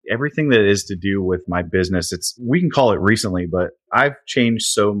everything that is to do with my business, we can call it recently, but I've changed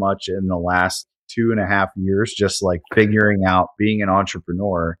so much in the last 2.5 years, just like figuring out being an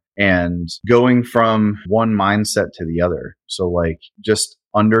entrepreneur and going from one mindset to the other. So like just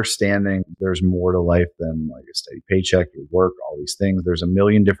understanding there's more to life than like a steady paycheck, your work, all these things. There's a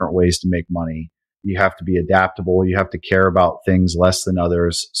million different ways to make money. You have to be adaptable. You have to care about things less than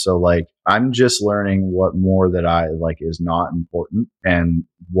others. So like, I'm just learning what more that I like is not important and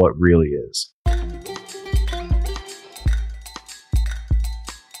what really is.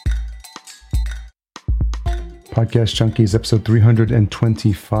 Podcast Junkies, episode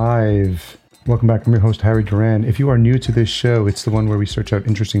 325. Welcome back. I'm your host, Harry Duran. If you are new to this show, it's the one where we search out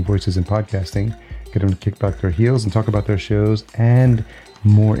interesting voices in podcasting, get them to kick back their heels and talk about their shows, and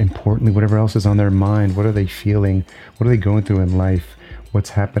more importantly, whatever else is on their mind. What are they feeling? What are they going through in life?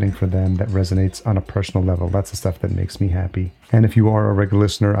 What's happening for them that resonates on a personal level? That's the stuff that makes me happy. And if you are a regular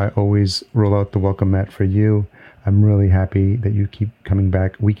listener, I always roll out the welcome mat for you. I'm really happy that you keep coming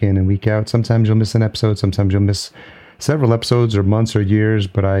back week in and week out. Sometimes you'll miss an episode. Sometimes you'll miss several episodes or months or years,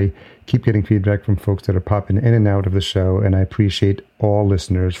 but I keep getting feedback from folks that are popping in and out of the show, and I appreciate all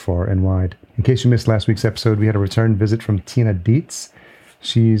listeners far and wide. In case you missed last week's episode, we had a return visit from Tina Dietz.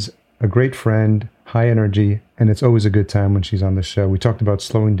 She's a great friend, high energy, and it's always a good time when she's on the show. We talked about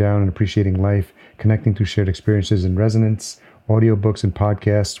slowing down and appreciating life, connecting through shared experiences and resonance, audiobooks and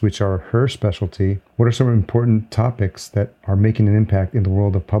podcasts, which are her specialty. What are some important topics that are making an impact in the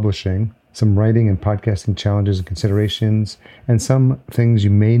world of publishing? Some writing and podcasting challenges and considerations, and some things you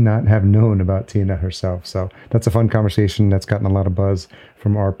may not have known about Tina herself. So that's a fun conversation that's gotten a lot of buzz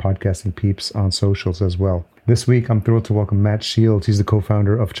from our podcasting peeps on socials as well. This week, I'm thrilled to welcome Matt Shields. He's the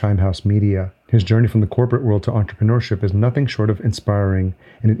co-founder of Chime House Media. His journey from the corporate world to entrepreneurship is nothing short of inspiring,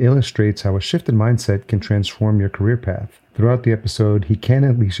 and it illustrates how a shifted mindset can transform your career path. Throughout the episode, he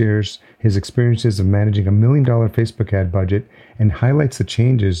candidly shares his experiences of managing $1 million Facebook ad budget and highlights the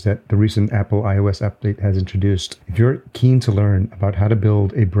changes that the recent Apple iOS update has introduced. If you're keen to learn about how to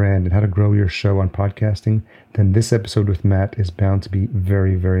build a brand and how to grow your show on podcasting, then this episode with Matt is bound to be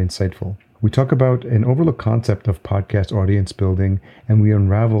very, very insightful. We talk about an overlooked concept of podcast audience building, and we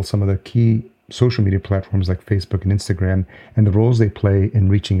unravel some of the key social media platforms like Facebook and Instagram and the roles they play in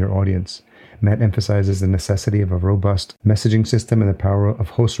reaching your audience. Matt emphasizes the necessity of a robust messaging system and the power of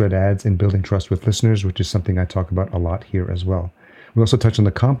host-read ads in building trust with listeners, which is something I talk about a lot here as well. We also touch on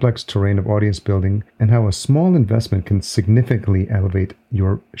the complex terrain of audience building and how a small investment can significantly elevate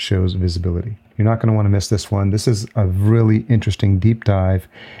your show's visibility. You're not going to want to miss this one. This is a really interesting deep dive.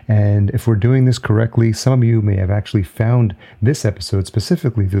 And if we're doing this correctly, some of you may have actually found this episode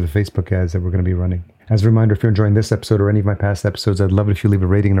specifically through the Facebook ads that we're going to be running. As a reminder, if you're enjoying this episode or any of my past episodes, I'd love it if you leave a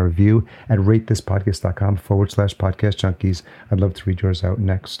rating and a review at ratethispodcast.com/podcast junkies. I'd love to read yours out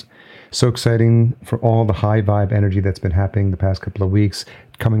next. So exciting for all the high vibe energy that's been happening the past couple of weeks.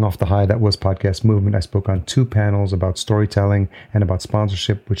 Coming off the high that was Podcast Movement, I spoke on 2 panels about storytelling and about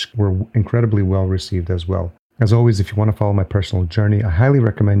sponsorship, which were incredibly well received as well. As always, if you want to follow my personal journey, I highly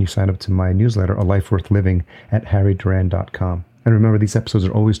recommend you sign up to my newsletter, A Life Worth Living, at harryduran.com. And remember, these episodes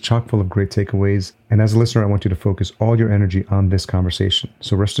are always chock full of great takeaways. And as a listener, I want you to focus all your energy on this conversation.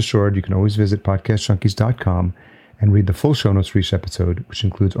 So rest assured, you can always visit podcastjunkies.com and read the full show notes for each episode, which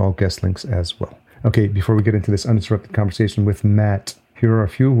includes all guest links as well. Okay, before we get into this uninterrupted conversation with Matt, here are a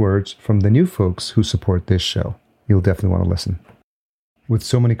few words from the new folks who support this show. You'll definitely want to listen. With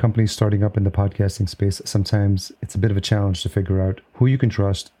so many companies starting up in the podcasting space, sometimes it's a bit of a challenge to figure out who you can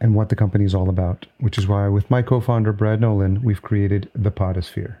trust and what the company is all about, which is why with my co-founder, Brad Nolan, we've created the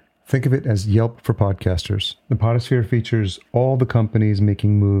Podosphere. Think of it as Yelp for podcasters. The Podosphere features all the companies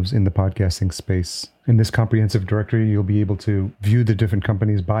making moves in the podcasting space. In this comprehensive directory, you'll be able to view the different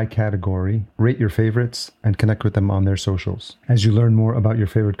companies by category, rate your favorites, and connect with them on their socials. As you learn more about your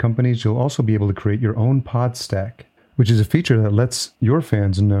favorite companies, you'll also be able to create your own pod stack, which is a feature that lets your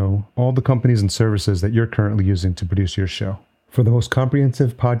fans know all the companies and services that you're currently using to produce your show. For the most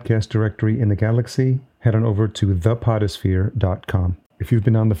comprehensive podcast directory in the galaxy, head on over to thepodosphere.com. If you've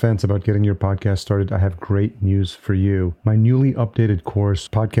been on the fence about getting your podcast started, I have great news for you. My newly updated course,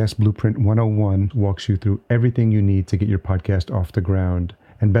 Podcast Blueprint 101, walks you through everything you need to get your podcast off the ground.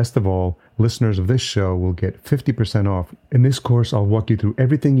 And best of all, listeners of this show will get 50% off. In this course, I'll walk you through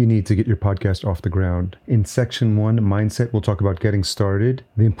everything you need to get your podcast off the ground. In section 1, Mindset, we'll talk about getting started,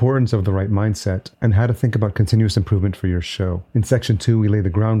 the importance of the right mindset, and how to think about continuous improvement for your show. In section 2, we lay the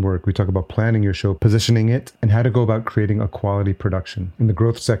groundwork. We talk about planning your show, positioning it, and how to go about creating a quality production. In the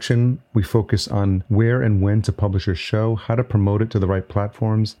growth section, we focus on where and when to publish your show, how to promote it to the right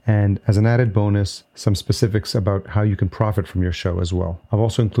platforms, and as an added bonus, some specifics about how you can profit from your show as well. I've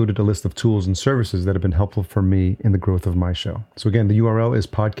also included a list of tools and services that have been helpful for me in the growth of my show. So again, the URL is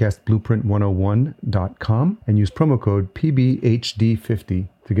podcastblueprint101.com and use promo code PBHD50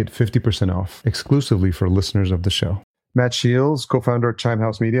 to get 50% off exclusively for listeners of the show. Matt Shields, co-founder of Chime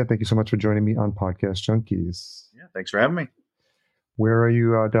House Media. Thank you so much for joining me on Podcast Junkies. Yeah, thanks for having me. Where are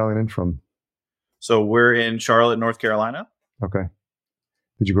you dialing in from? So we're in Charlotte, North Carolina. Okay.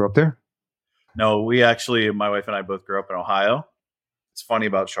 Did you grow up there? No, my wife and I both grew up in Ohio. It's funny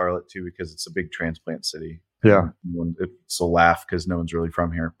about Charlotte too, because it's a big transplant city. Yeah. It's a laugh because no one's really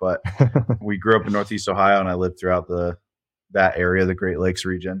from here, but we grew up in Northeast Ohio and I lived throughout that area, the Great Lakes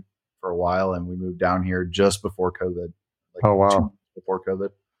region for a while. And we moved down here just before COVID. Oh, wow. 2 months before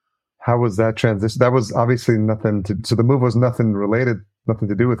COVID. How was that transition? That was obviously so the move was nothing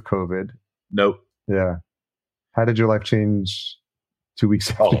to do with COVID. Nope. Yeah. How did your life change 2 weeks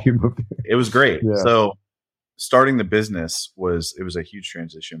after you moved? It was great. Yeah. So starting the business was a huge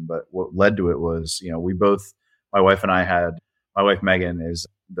transition, but what led to it was, my wife and I my wife Megan is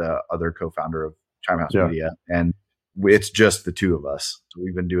the other co-founder of Chime House Media, and it's just the two of us. So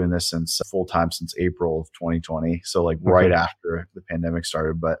we've been doing this full time since April of 2020. So right after the pandemic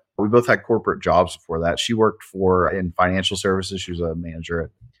started, but we both had corporate jobs before that. She worked in financial services. She was a manager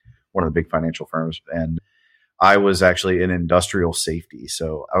at one of the big financial firms. And I was actually in industrial safety.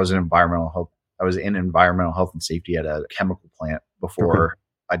 So I was in environmental health and safety at a chemical plant before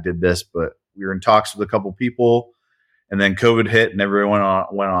I did this, but we were in talks with a couple people and then COVID hit and everyone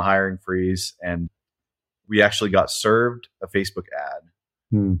went on a hiring freeze. And we actually got served a Facebook ad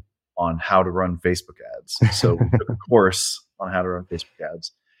on how to run Facebook ads. So we took a course on how to run Facebook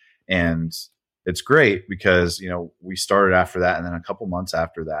ads, and it's great because, we started after that. And then a couple months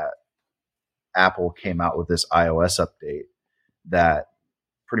after that, Apple came out with this iOS update that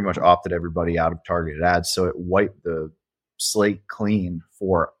pretty much opted everybody out of targeted ads. So it wiped the slate clean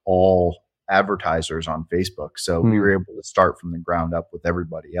for all advertisers on Facebook. So we were able to start from the ground up with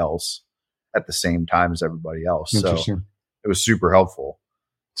everybody else at the same time as everybody else. So it was super helpful.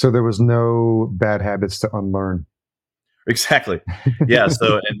 So there was no bad habits to unlearn. Exactly. Yeah.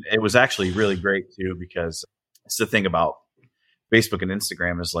 So, and it was actually really great too, because it's the thing about Facebook and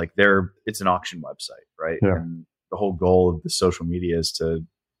Instagram is it's an auction website, right? Yeah. And the whole goal of the social media is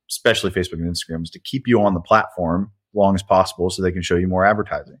especially Facebook and Instagram, is to keep you on the platform as long as possible so they can show you more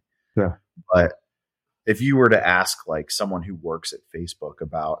advertising. Yeah. But if you were to ask someone who works at Facebook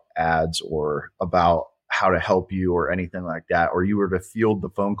about ads or about how to help you or anything like that, or you were to field the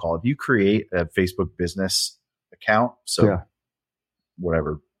phone call, if you create a Facebook business account,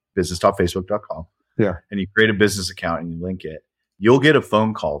 whatever, business.facebook.com, and you create a business account and you link it, you'll get a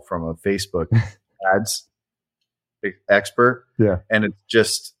phone call from a Facebook ads expert. Yeah. And it's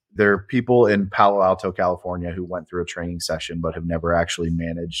just, there are people in Palo Alto, California who went through a training session but have never actually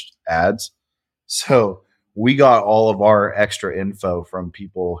managed ads. So we got all of our extra info from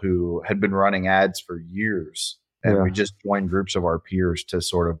people who had been running ads for years. And we just joined groups of our peers to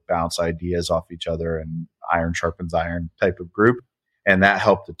sort of bounce ideas off each other, and iron sharpens iron type of group. And that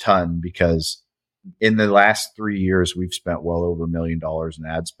helped a ton because in the last 3 years, we've spent well over $1 million in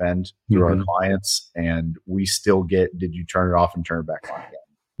ad spend through our clients. And we still get, did you turn it off and turn it back on again?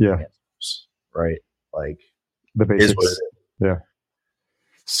 Yeah. Right. The basics. Yeah.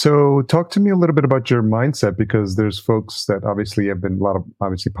 So talk to me a little bit about your mindset, because there's folks that obviously have been, a lot of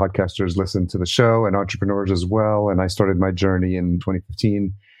obviously podcasters listen to the show and entrepreneurs as well. And I started my journey in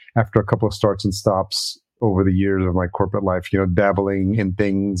 2015 after a couple of starts and stops over the years of my corporate life, dabbling in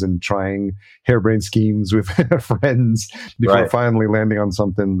things and trying harebrained schemes with friends before finally landing on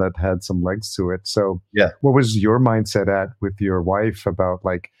something that had some legs to it. So what was your mindset at with your wife about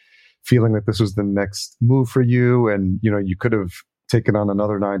feeling that this was the next move for you? And, you could have taken on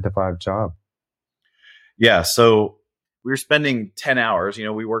another 9-to-5 job. Yeah. So we were spending 10 hours,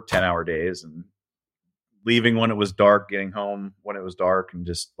 we worked 10-hour days and leaving when it was dark, getting home when it was dark, and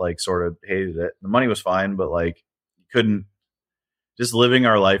just sort of hated it. The money was fine, but you couldn't, just living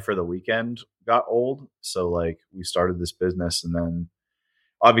our life for the weekend got old. So we started this business, and then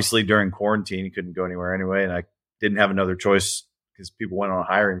obviously during quarantine, you couldn't go anywhere anyway. And I didn't have another choice because people went on a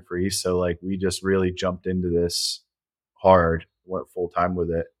hiring freeze. So we just really jumped into this hard, went full time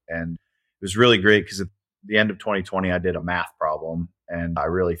with it. And was really great because at the end of 2020, I did a math problem and I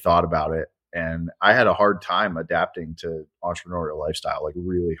really thought about it. And I had a hard time adapting to entrepreneurial lifestyle, like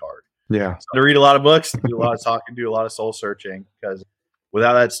really hard. Yeah. So I had to read a lot of books, do a lot of talking, do a lot of soul searching, because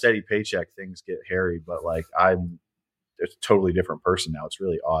without that steady paycheck, things get hairy. But like I'm a totally different person now. It's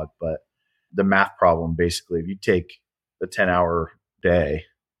really odd. But the math problem, basically, if you take a 10-hour day,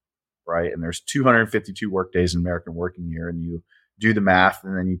 right, and there's 252 work days in American working year, and you do the math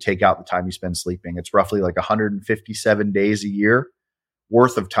and then you take out the time you spend sleeping, it's roughly like 157 days a year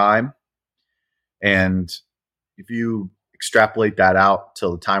worth of time. And if you extrapolate that out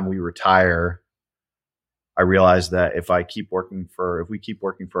till the time we retire, I realize that if we keep working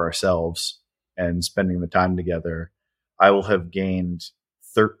for ourselves and spending the time together, I will have gained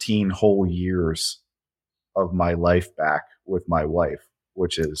 13 whole years of my life back with my wife,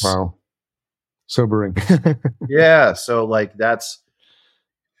 which is wow, sobering. yeah. So like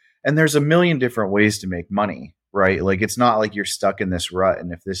and there's a million different ways to make money, right? Like it's not like you're stuck in this rut,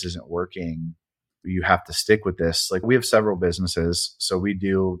 and if this isn't working, you have to stick with this. Like we have several businesses. So we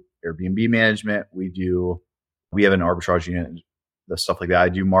do Airbnb management. We have an arbitrage unit, the stuff like that. I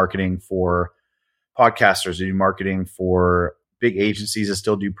do marketing for podcasters. I do marketing for big agencies that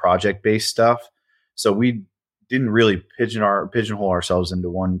still do project-based stuff. So we didn't really pigeonhole ourselves into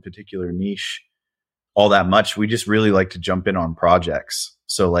one particular niche all that much. We just really like to jump in on projects.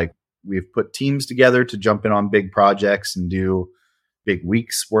 So like we've put teams together to jump in on big projects and do big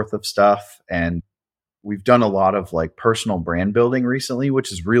weeks worth of stuff. And we've done a lot of like personal brand building recently,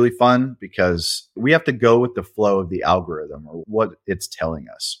 which is really fun because we have to go with the flow of the algorithm or what it's telling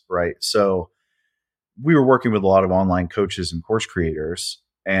us, right? So we were working with a lot of online coaches and course creators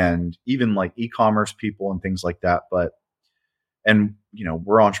and even like e-commerce people and things like that. And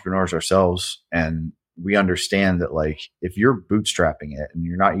we're entrepreneurs ourselves, and we understand that like if you're bootstrapping it and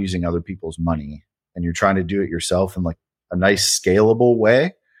you're not using other people's money and you're trying to do it yourself in like a nice scalable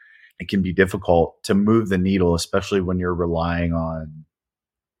way, it can be difficult to move the needle, especially when you're relying on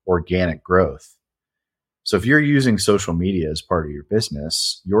organic growth. So if you're using social media as part of your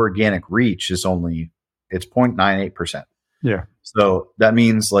business, your organic reach is it's 0.98%. Yeah. So that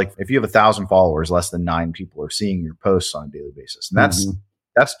means like if you have 1,000 followers, less than 9 people are seeing your posts on a daily basis. And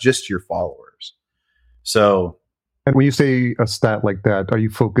that's just your followers. So, and when you say a stat like that, are you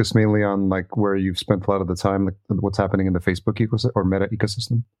focused mainly on like where you've spent a lot of the time, like what's happening in the Facebook ecosystem or Meta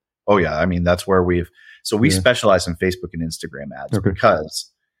ecosystem? Oh yeah. I mean, that's where we specialize in Facebook and Instagram ads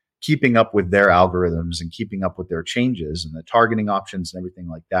because keeping up with their algorithms and keeping up with their changes and the targeting options and everything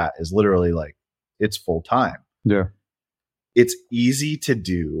like that is literally like, it's full time. Yeah. It's easy to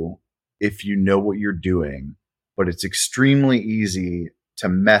do if you know what you're doing, but it's extremely easy to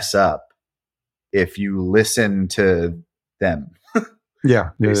mess up if you listen to them. Yeah.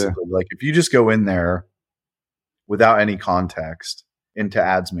 Basically, like if you just go in there without any context into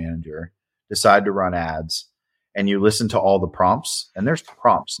Ads Manager, decide to run ads, and you listen to all the prompts, and there's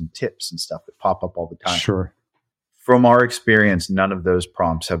prompts and tips and stuff that pop up all the time. Sure. From our experience, none of those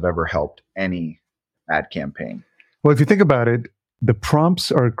prompts have ever helped any ad campaign. Well, if you think about it, the prompts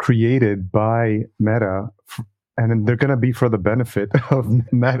are created by Meta, and they're going to be for the benefit of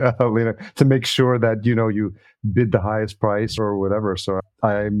Meta to make sure that, you bid the highest price or whatever. So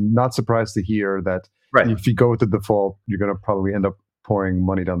I'm not surprised to hear that if you go with the default, you're going to probably end up pouring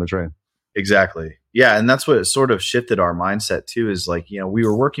money down the drain. Exactly. Yeah. And that's what sort of shifted our mindset too, is like, we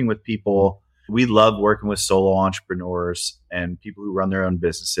were working with people. We love working with solo entrepreneurs and people who run their own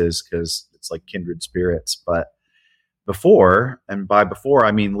businesses because it's like kindred spirits. But before, and by before,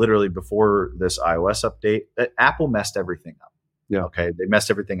 I mean literally before this iOS update, Apple messed everything up. Yeah. Okay. They messed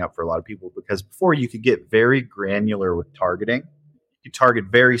everything up for a lot of people because before you could get very granular with targeting. You target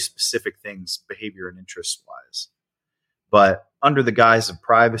very specific things, behavior and interest wise. But under the guise of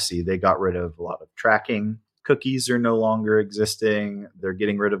privacy, they got rid of a lot of tracking. Cookies are no longer existing. They're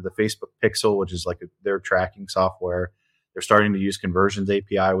getting rid of the Facebook Pixel, which is like their tracking software. They're starting to use Conversions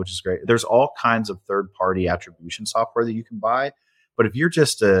API, which is great. There's all kinds of third-party attribution software that you can buy. But if you're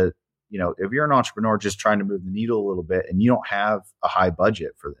just if you're an entrepreneur just trying to move the needle a little bit and you don't have a high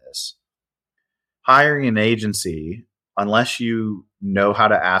budget for this, hiring an agency, unless you know how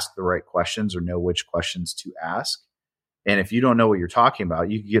to ask the right questions or know which questions to ask, and if you don't know what you're talking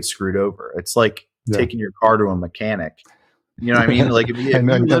about, you can get screwed over. It's like taking your car to a mechanic. You know what I mean? Like if you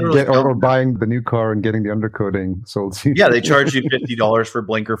buying the new car and getting the undercoating sold to you. Yeah, they charge you $50 for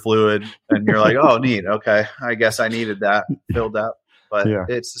blinker fluid, and you're like, oh, neat. Okay, I guess I needed that filled up. But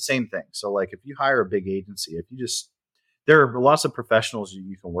it's the same thing. So like if you hire a big agency, there are lots of professionals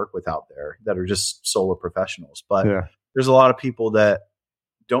you can work with out there that are just solo professionals. But there's a lot of people that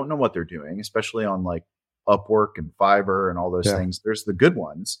don't know what they're doing, especially on like Upwork and Fiverr and all those things. There's the good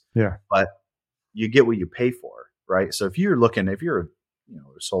ones, but you get what you pay for, right? So if you're a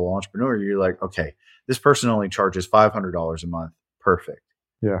solo entrepreneur, you're like, okay, this person only charges $500 a month. Perfect.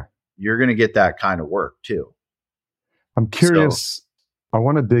 Yeah. You're going to get that kind of work too. I'm curious. I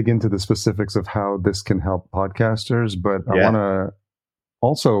want to dig into the specifics of how this can help podcasters, but I want to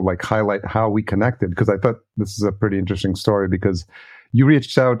also like highlight how we connected, because I thought this is a pretty interesting story, because you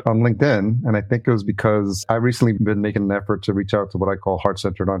reached out on LinkedIn, and I think it was because I recently been making an effort to reach out to what I call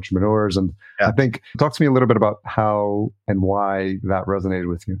heart-centered entrepreneurs. And I think, talk to me a little bit about how and why that resonated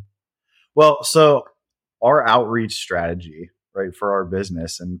with you. Well, so our outreach strategy, right, for our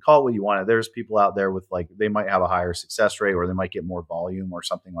business, and call it what you want. There's people out there with like, they might have a higher success rate or they might get more volume or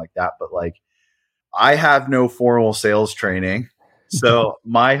something like that. But like, I have no formal sales training. So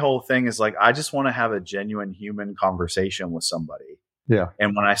my whole thing is like, I just want to have a genuine human conversation with somebody. Yeah.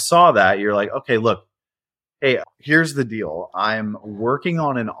 And when I saw that, you're like, okay, look, hey, here's the deal. I'm working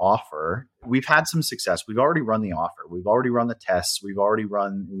on an offer. We've had some success. We've already run the offer. We've already run the tests. We've already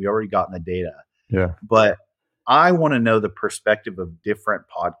gotten the data. Yeah. But I want to know the perspective of different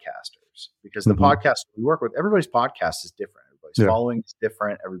podcasters, because the podcasts we work with, everybody's podcast is different. Everybody's following is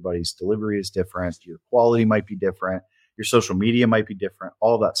different. Everybody's delivery is different. Your quality might be different. Your social media might be different,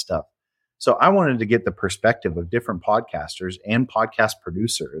 all that stuff. So I wanted to get the perspective of different podcasters and podcast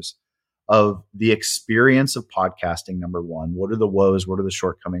producers of the experience of podcasting. Number one, what are the woes? What are the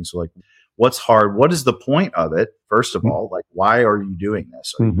shortcomings? So like, what's hard? What is the point of it? First of all, like, why are you doing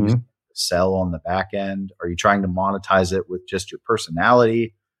this? Are you using it to sell on the back end? Are you trying to monetize it with just your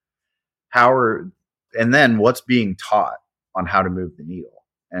personality? And then what's being taught on how to move the needle?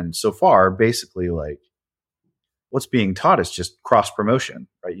 And so far, basically, like, what's being taught is just cross promotion,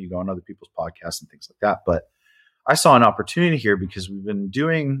 right? You go on other people's podcasts and things like that. But I saw an opportunity here because we've been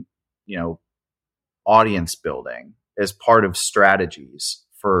doing, audience building as part of strategies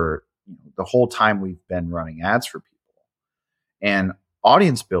for the whole time we've been running ads for people. And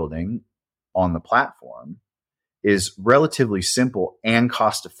audience building on the platform is relatively simple and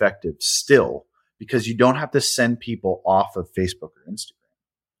cost effective still, because you don't have to send people off of Facebook or Instagram.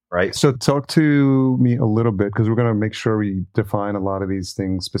 Right. So talk to me a little bit, because we're going to make sure we define a lot of these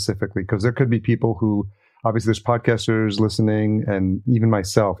things specifically, because there could be people who, obviously there's podcasters listening, and even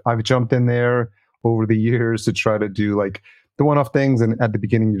myself, I've jumped in there over the years to try to do like the one-off things. And at the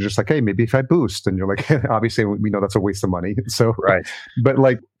beginning, you're just like, hey, maybe if I boost, and you're like, obviously we know that's a waste of money. So, right. But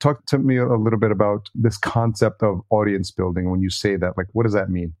like, talk to me a little bit about this concept of audience building. When you say that, like, what does that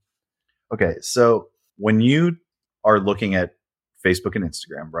mean? Okay. So when you are looking at Facebook and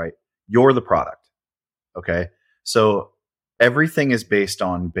Instagram, right? You're the product. Okay. So everything is based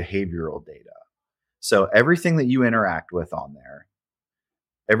on behavioral data. So everything that you interact with on there,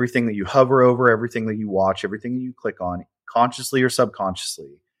 everything that you hover over, everything that you watch, everything that you click on, consciously or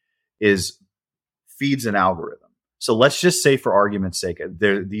subconsciously, feeds an algorithm. So let's just say, for argument's sake,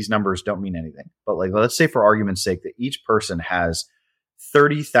 these numbers don't mean anything, but like, let's say for argument's sake that each person has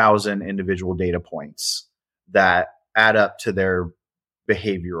 30,000 individual data points that add up to their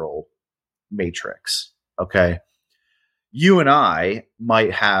behavioral matrix. Okay. You and I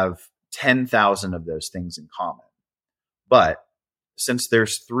might have 10,000 of those things in common. But since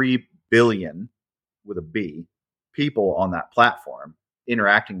there's 3 billion with a B people on that platform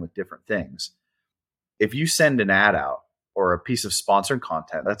interacting with different things, if you send an ad out or a piece of sponsored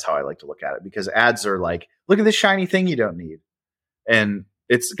content, that's how I like to look at it, because ads are like, look at this shiny thing you don't need. And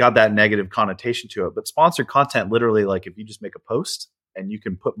it's got that negative connotation to it. But sponsored content, literally, like if you just make a post and you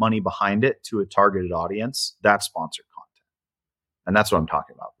can put money behind it to a targeted audience, that's sponsored content. And that's what I'm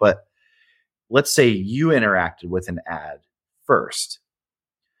talking about. But let's say you interacted with an ad first.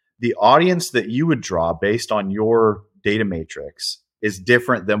 The audience that you would draw based on your data matrix is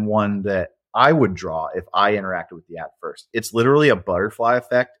different than one that I would draw if I interacted with the ad first. It's literally a butterfly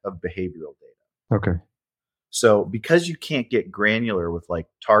effect of behavioral data. Okay. So because you can't get granular with like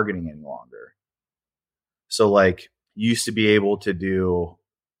targeting any longer. So like you used to be able to do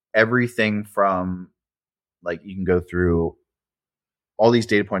everything from like, you can go through all these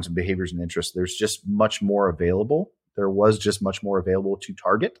data points and behaviors and interests. There's just much more available. There was just much more available to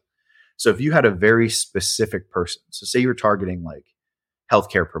target. So if you had a very specific person, so say you're targeting like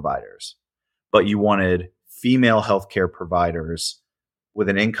healthcare providers, but you wanted female healthcare providers with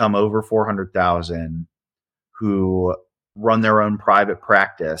an income over 400,000 who run their own private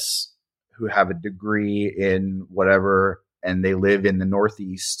practice, who have a degree in whatever, and they live in the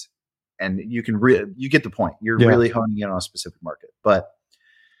Northeast, and you can you get the point. You're really honing in on a specific market. But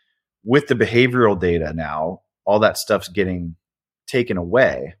with the behavioral data now, all that stuff's getting taken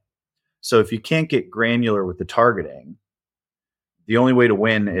away. So if you can't get granular with the targeting, the only way to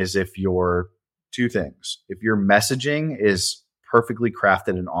win is if your two things. If your messaging is perfectly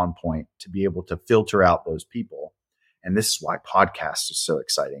crafted and on point to be able to filter out those people. And this is why podcasts is so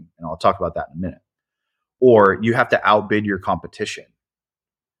exciting. And I'll talk about that in a minute. Or you have to outbid your competition.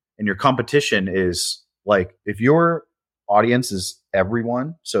 And your competition is like, if your audience is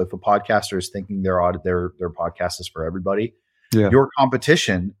everyone, so if a podcaster is thinking their podcast is for everybody, your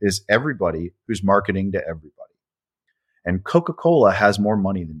competition is everybody who's marketing to everybody. And Coca-Cola has more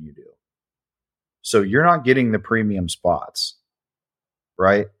money than you do. So you're not getting the premium spots,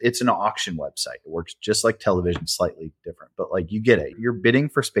 right? It's an auction website. It works just like television, slightly different, but like you get it. You're bidding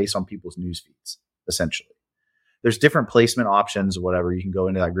for space on people's news feeds, essentially. There's different placement options or whatever. You can go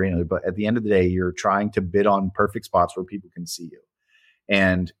into that granular, but at the end of the day, you're trying to bid on perfect spots where people can see you.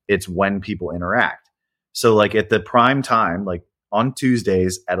 And it's when people interact. So like at the prime time, like on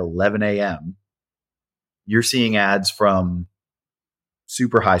Tuesdays at 11 a.m., you're seeing ads from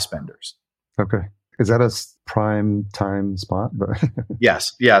super high spenders. Okay. Is that a prime time spot?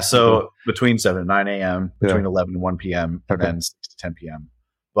 Yes. Yeah. So between 7 and 9 a.m., between 11 and 1 p.m., and then 6 to 10 p.m.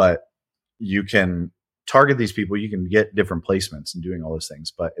 But you can target these people. You can get different placements and doing all those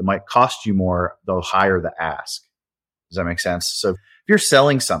things, but it might cost you more the higher the ask. Does that make sense? So if you're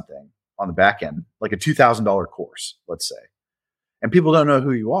selling something on the back end, like a $2,000 course, let's say, and people don't know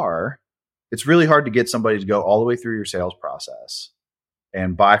who you are, it's really hard to get somebody to go all the way through your sales process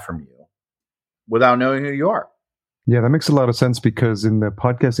and buy from you without knowing who you are. Yeah, that makes a lot of sense, because in the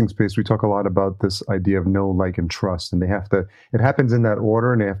podcasting space, we talk a lot about this idea of know, like, and trust. And it happens in that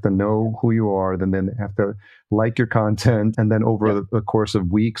order, and they have to know who you are, then they have to like your content. And then over the course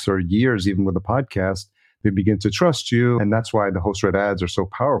of weeks or years, even with a podcast, they begin to trust you. And that's why the host-read ads are so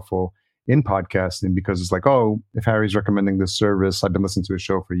powerful in podcasting, because it's like, oh, if Harry's recommending this service, I've been listening to his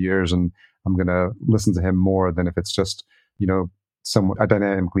show for years and I'm going to listen to him more than if it's just, a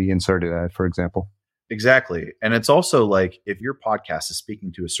dynamically inserted ad, for example. Exactly. And it's also like, if your podcast is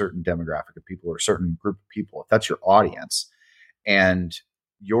speaking to a certain demographic of people or a certain group of people, if that's your audience and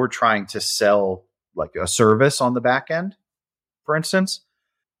you're trying to sell like a service on the back end, for instance,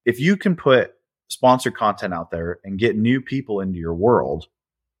 if you can put sponsored content out there and get new people into your world,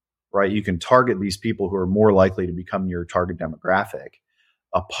 right? You can target these people who are more likely to become your target demographic.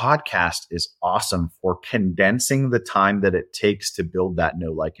 A podcast is awesome for condensing the time that it takes to build that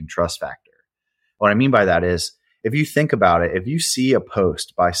know, like, and trust factor. What I mean by that is, if you think about it, if you see a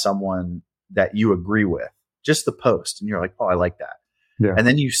post by someone that you agree with, just the post, and you're like, oh, I like that. Yeah. And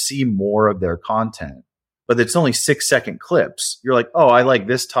then you see more of their content, but it's only 6-second clips. You're like, oh, I like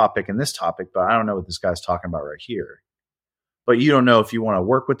this topic and this topic, but I don't know what this guy's talking about right here. But you don't know if you want to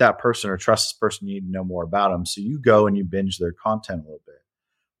work with that person or trust this person. You need to know more about them. So you go and you binge their content a little bit.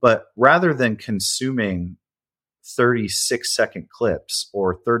 But rather than consuming 36-second clips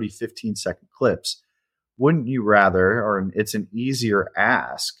or 15-second clips, wouldn't you rather, or it's an easier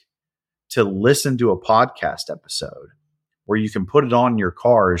ask, to listen to a podcast episode where you can put it on in your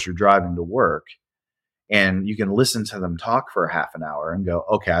car as you're driving to work and you can listen to them talk for a half an hour and go,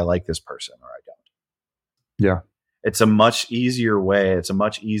 okay, I like this person or I don't. Yeah. It's a much easier way. It's a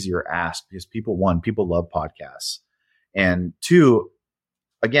much easier ask because people love podcasts. And two,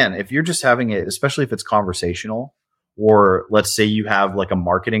 again, if you're just having it, especially if it's conversational, or let's say you have like a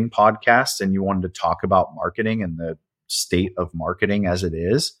marketing podcast and you wanted to talk about marketing and the state of marketing as it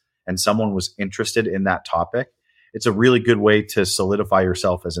is, and someone was interested in that topic, it's a really good way to solidify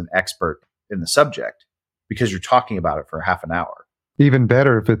yourself as an expert in the subject because you're talking about it for half an hour. Even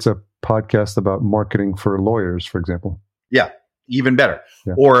better if it's a podcast about marketing for lawyers, for example. Yeah, even better.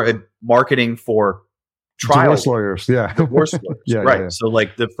 Yeah. Or a marketing for divorce lawyers. Yeah. Divorce lawyers. Right. Yeah. So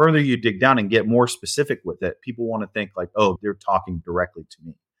like the further you dig down and get more specific with it, people want to think like, oh, they're talking directly to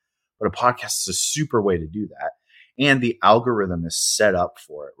me. But a podcast is a super way to do that. And the algorithm is set up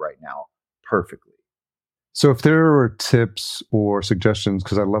for it right now perfectly. So if there are tips or suggestions,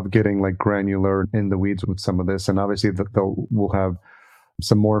 because I love getting like granular in the weeds with some of this, and obviously we'll have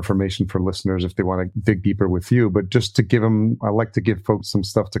some more information for listeners if they want to dig deeper with you. But just to give them, I like to give folks some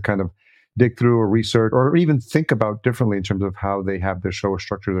stuff to kind of dig through or research or even think about differently in terms of how they have their show or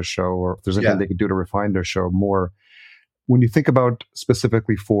structure their show, or if there's anything they can do to refine their show more. When you think about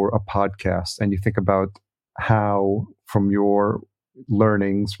specifically for a podcast and you think about how, from your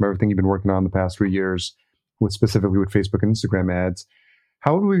learnings, from everything you've been working on the past 3 years, specifically with Facebook and Instagram ads,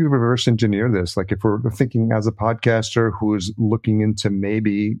 how do we reverse engineer this? Like if we're thinking as a podcaster who's looking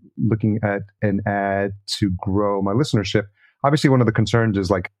at an ad to grow my listenership, obviously one of the concerns is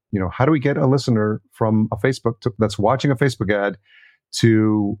like, how do we get a listener from a Facebook that's watching a Facebook ad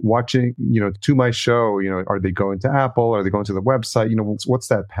to watching, to my show, are they going to Apple? Are they going to the website? What's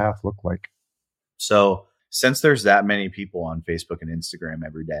that path look like? So since there's that many people on Facebook and Instagram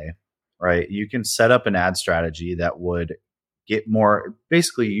every day, right, you can set up an ad strategy that would get more,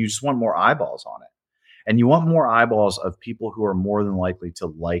 basically you just want more eyeballs on it. And you want more eyeballs of people who are more than likely to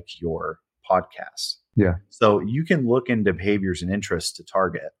like your podcast. Yeah. So you can look into behaviors and interests to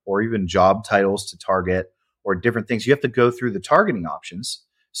target, or even job titles to target, or different things. You have to go through the targeting options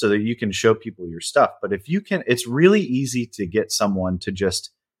so that you can show people your stuff. But if you can, it's really easy to get someone to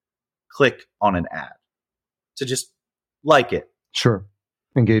just click on an ad, to just like it. Sure.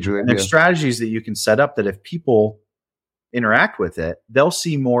 Engage with it. And there's strategies that you can set up that if people interact with it, they'll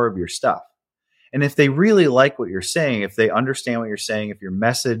see more of your stuff. And if they really like what you're saying, if they understand what you're saying, if your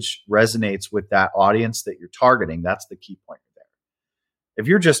message resonates with that audience that you're targeting, that's the key point there. If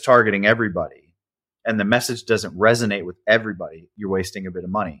you're just targeting everybody and the message doesn't resonate with everybody, you're wasting a bit of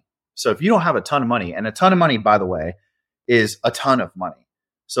money. So if you don't have a ton of money, and a ton of money, by the way, is a ton of money.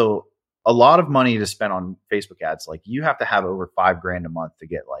 So a lot of money to spend on Facebook ads, like you have to have over $5,000 a month to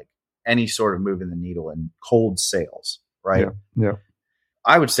get like any sort of move in the needle in cold sales, right? Yeah.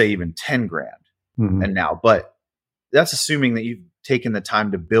 I would say even 10 grand. Mm-hmm. And now, but that's assuming that you've taken the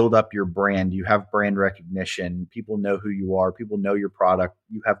time to build up your brand. You have brand recognition. People know who you are. People know your product.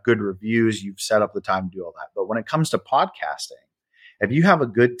 You have good reviews. You've set up the time to do all that. But when it comes to podcasting, if you have a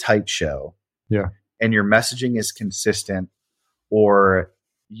good tight show, and your messaging is consistent, or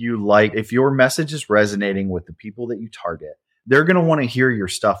if your message is resonating with the people that you target, they're going to want to hear your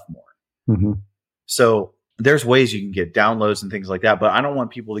stuff more. Mm-hmm. So there's ways you can get downloads and things like that, but I don't want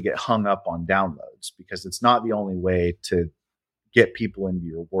people to get hung up on downloads, because it's not the only way to get people into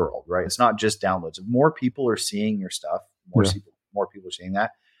your world, right? It's not just downloads. If more people are seeing your stuff, more people are seeing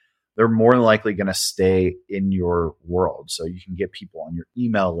that, they're more than likely going to stay in your world. So you can get people on your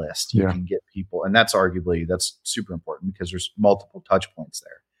email list. You can get people, and that's super important because there's multiple touch points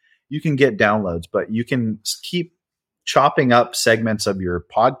there. You can get downloads, but you can keep chopping up segments of your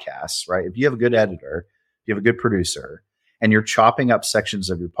podcasts, right? If you have a good editor, if you have a good producer, and you're chopping up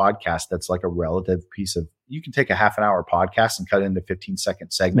sections of your podcast, that's like a relative piece of, you can take a half an hour podcast and cut it into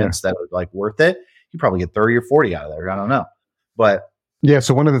 15-second segments that are like worth it. You probably get 30 or 40 out of there. I don't know. But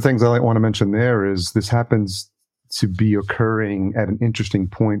so one of the things I want to mention there is this happens to be occurring at an interesting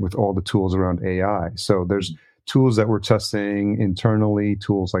point with all the tools around AI. So there's tools that we're testing internally,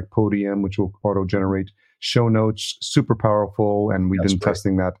 tools like Podium, which will auto-generate show notes, super powerful. And we've been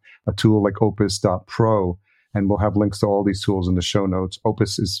testing that, a tool like Opus.pro, and we'll have links to all these tools in the show notes.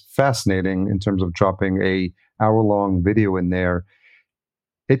 Opus is fascinating in terms of dropping a hour-long video in there.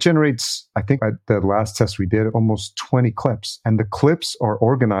 It generates, I think at the last test we did, almost 20 clips. And the clips are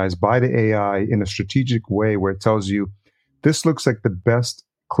organized by the AI in a strategic way where it tells you, this looks like the best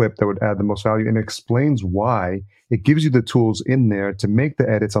clip that would add the most value, and it explains why. It gives you the tools in there to make the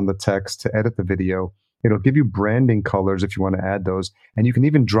edits on the text, to edit the video. It'll give you branding colors if you want to add those. And you can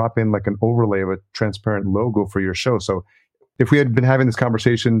even drop in like an overlay of a transparent logo for your show. So if we had been having this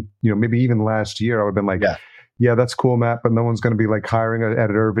conversation, maybe even last year, I would have been like, yeah, that's cool, Matt, but no one's going to be like hiring an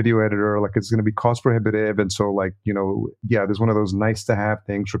editor, video editor, like it's going to be cost prohibitive. And so like, there's one of those nice to have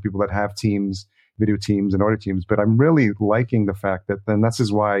things for people that have teams, video teams and audio teams. But I'm really liking the fact that, and this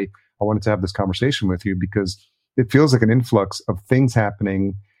is why I wanted to have this conversation with you, because it feels like an influx of things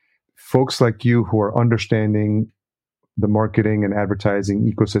happening. Folks like you who are understanding the marketing and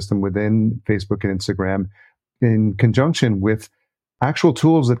advertising ecosystem within Facebook and Instagram in conjunction with actual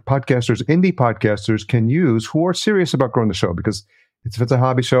tools that podcasters, indie podcasters can use who are serious about growing the show. Because if it's a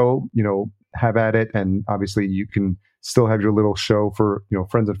hobby show, have at it. And obviously you can still have your little show for,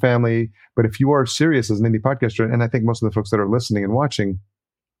 friends and family. But if you are serious as an indie podcaster, and I think most of the folks that are listening and watching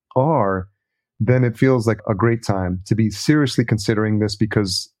are, then it feels like a great time to be seriously considering this,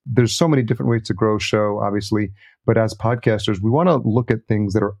 because there's so many different ways to grow a show, obviously. But as podcasters, we want to look at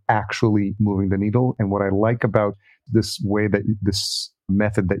things that are actually moving the needle. And what I like about this way, that this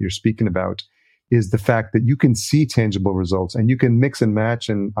method that you're speaking about, is the fact that you can see tangible results and you can mix and match.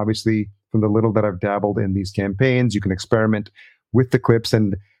 And obviously, from the little that I've dabbled in these campaigns, you can experiment with the clips,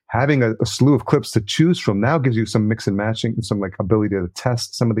 and having a slew of clips to choose from now gives you some mix and matching and some like ability to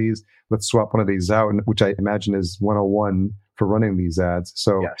test some of these. Let's swap one of these out, which I imagine is 101 for running these ads.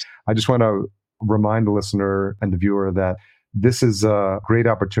 So I just want to remind the listener and the viewer that this is a great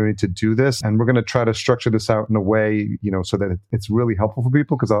opportunity to do this. And we're going to try to structure this out in a way, so that it's really helpful for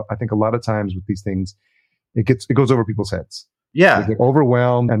people. Because I think a lot of times with these things, it goes over people's heads. Yeah. They get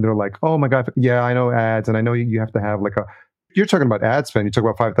overwhelmed and they're like, oh my God, yeah, I know ads. And I know you have to have like You're talking about ad spend. You talk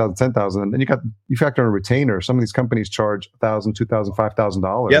about 5,000, 10,000, and then you factor in a retainer. Some of these companies charge $1,000, $2,000,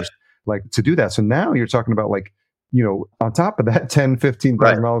 $5,000 Yep. like to do that. So now you're talking about like, on top of that, $10,000,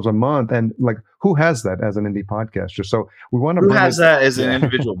 $15,000 a month. And like, who has that as an indie podcaster? So we want to who has that as an Yeah.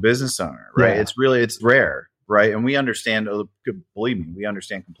 individual business owner, right? Yeah. It's rare, right? And we understand, believe me, we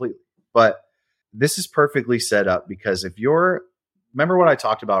understand completely. But this is perfectly set up because remember what I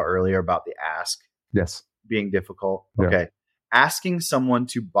talked about earlier about the ask Yes. being difficult? Yeah. Okay. Asking someone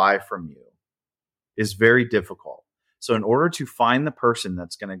to buy from you is very difficult. So in order to find the person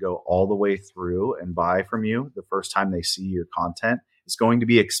that's going to go all the way through and buy from you the first time they see your content, it's going to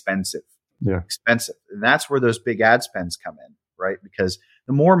be expensive. Yeah. Expensive. And that's where those big ad spends come in, right? Because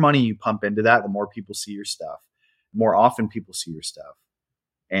the more money you pump into that, the more people see your stuff, the more often people see your stuff.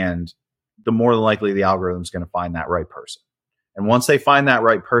 And the more likely the algorithm is going to find that right person. And once they find that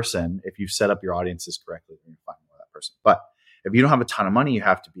right person, if you've set up your audiences correctly, then you find more of that person. But if you don't have a ton of money, you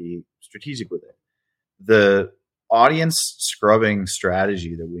have to be strategic with it. The audience scrubbing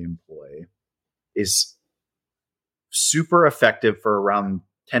strategy that we employ is super effective for around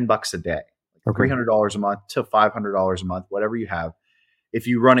 $10 a day, like $300 a month to $500 a month, whatever you have. If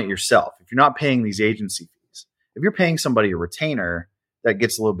you run it yourself, if you're not paying these agency fees, if you're paying somebody a retainer, that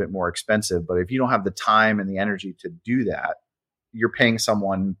gets a little bit more expensive. But if you don't have the time and the energy to do that, you're paying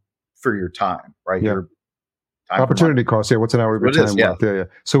someone for your time, right? Yeah. Your time Opportunity cost. Yeah. What's an hour of your time worth? Yeah.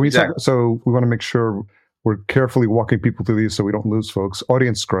 So we want to make sure we're carefully walking people through these so we don't lose folks.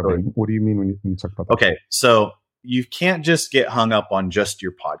 Audience scrubbing. Right. What do you mean when you talk about that? Okay. So you can't just get hung up on just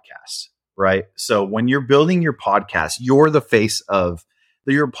your podcast, right? So when you're building your podcast, you're the face of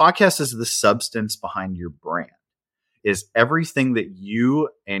your podcast is the substance behind your brand, is everything that you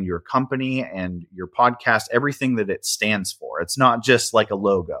and your company and your podcast, everything that it stands for. It's not just like a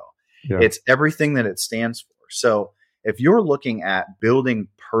logo. Yeah. It's everything that it stands for. So if you're looking at building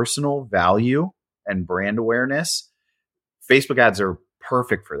personal value and brand awareness, Facebook ads are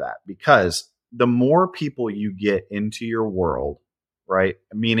perfect for that, because the more people you get into your world, right?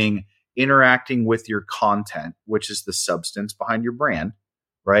 Meaning interacting with your content, which is the substance behind your brand,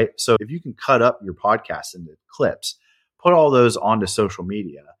 right? So if you can cut up your podcast into clips, put all those onto social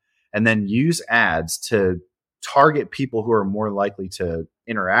media, and then use ads to target people who are more likely to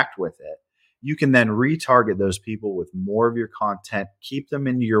interact with it, you can then retarget those people with more of your content, keep them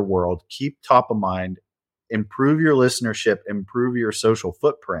into your world, keep top of mind, improve your listenership, improve your social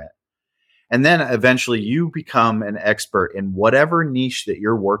footprint. And then eventually you become an expert in whatever niche that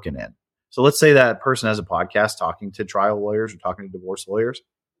you're working in. So let's say that person has a podcast talking to trial lawyers or talking to divorce lawyers.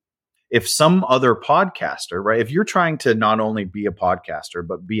 If some other podcaster, right, if you're trying to not only be a podcaster,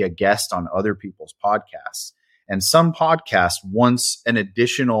 but be a guest on other people's podcasts, and some podcast wants an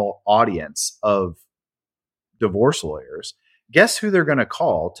additional audience of divorce lawyers, guess who they're going to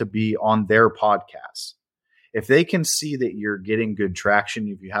call to be on their podcast? If they can see that you're getting good traction,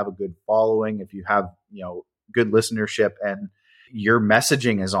 if you have a good following, if you have, good listenership and your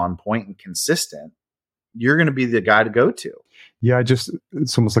messaging is on point and consistent, you're going to be the guy to go to. Yeah,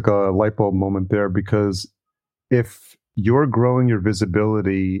 it's almost like a light bulb moment there, because if you're growing your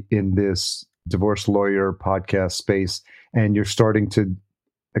visibility in this divorce lawyer podcast space and you're starting to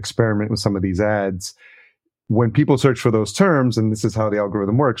experiment with some of these ads, when people search for those terms, and this is how the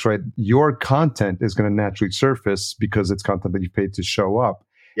algorithm works, right? Your content is going to naturally surface because it's content that you paid to show up.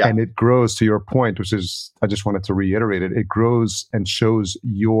 Yeah. And it grows, to your point, which is, I just wanted to reiterate it. It grows and shows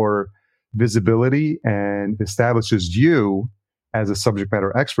your visibility and establishes you as a subject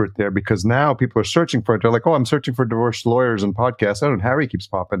matter expert there, because now people are searching for it. They're like, oh, I'm searching for divorce lawyers and podcasts. I don't know, Harry keeps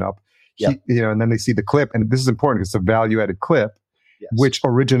popping up. Yeah. And then they see the clip, and this is important because it's a value-added clip. Yes. Which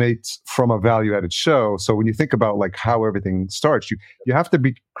originates from a value-added show. So when you think about like how everything starts, you have to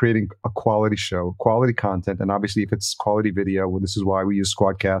be creating a quality show, quality content, and obviously if it's quality video, well, this is why we use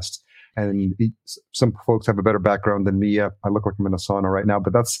Squadcasts. And some folks have a better background than me. I look like I'm in a sauna right now,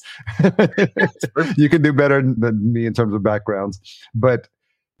 but that's you can do better than me in terms of backgrounds. But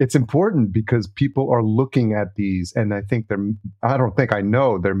it's important because people are looking at these, and I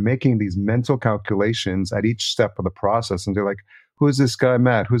know they're making these mental calculations at each step of the process, and they're like, who's this guy,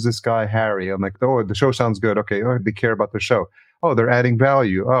 Matt? Who's this guy, Harry? I'm like, oh, the show sounds good. Okay. Oh, they care about the show. Oh, they're adding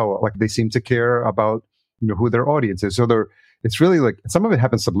value. Oh, like they seem to care about, who their audience is. So it's really like, some of it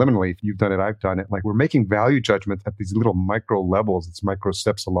happens subliminally. If you've done it, I've done it. Like we're making value judgments at these little micro levels. It's micro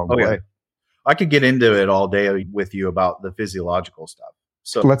steps along the way. I could get into it all day with you about the physiological stuff.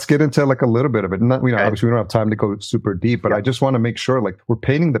 So let's get into like a little bit of it. Not, obviously we don't have time to go super deep, but I just want to make sure like we're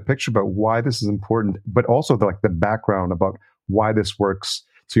painting the picture about why this is important, but also the background about why this works,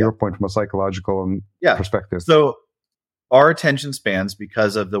 to your point, from a psychological perspective. So our attention spans,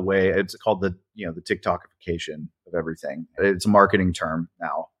 because of the way it's called the TikTokification of everything. It's a marketing term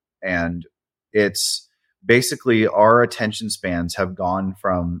now. And it's basically our attention spans have gone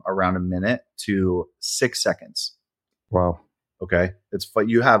from around a minute to 6 seconds. Wow. Okay.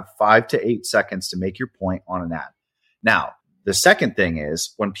 You have 5 to 8 seconds to make your point on an ad. Now, the second thing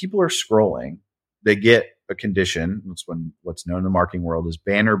is when people are scrolling, they get a condition. That's what's known in the marketing world as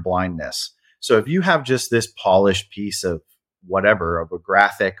banner blindness. So if you have just this polished piece of whatever, of a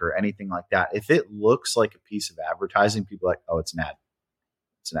graphic or anything like that, if it looks like a piece of advertising, people are like, oh, it's an ad.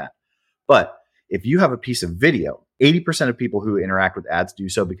 It's an ad. But if you have a piece of video, 80% of people who interact with ads do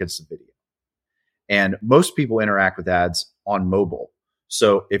so because it's a video. And most people interact with ads on mobile.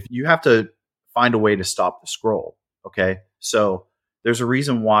 So if you have to find a way to stop the scroll, okay? So there's a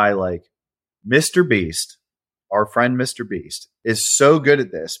reason why like Mr. Beast, our friend Mr. Beast, is so good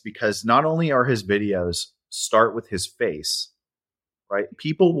at this, because not only are his videos start with his face, right?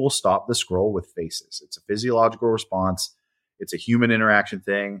 People will stop the scroll with faces. It's a physiological response. It's a human interaction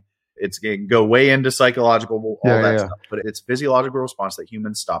thing. It's going to go way into psychological, stuff, but it's physiological response that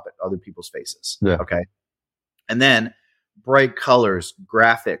humans stop at other people's faces. Yeah. Okay. And then bright colors,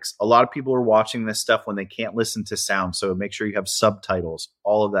 graphics. A lot of people are watching this stuff when they can't listen to sound. So make sure you have subtitles,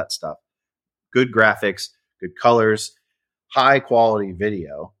 all of that stuff. Good graphics, good colors, high quality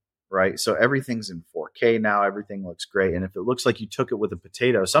video, right? So everything's in 4K now. Everything looks great. And if it looks like you took it with a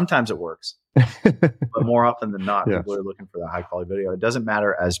potato, sometimes it works. But more often than not, people are looking for the high quality video. It doesn't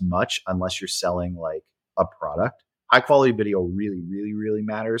matter as much unless you're selling like a product. High quality video really, really, really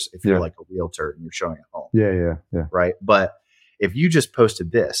matters if you're like a realtor and you're showing a home. Yeah. Right. But if you just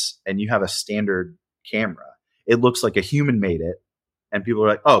posted this and you have a standard camera, it looks like a human made it. And people are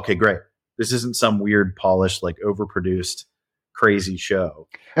like, oh, okay, great. This isn't some weird, polished, like overproduced, crazy show.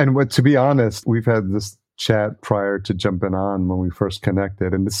 And to be honest, we've had this chat prior to jumping on when we first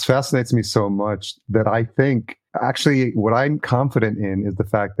connected. And this fascinates me so much that I think actually what I'm confident in is the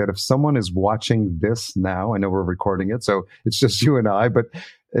fact that if someone is watching this now, I know we're recording it, so it's just you and I, but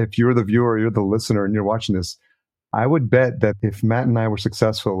if you're the viewer, you're the listener and you're watching this, I would bet that if Matt and I were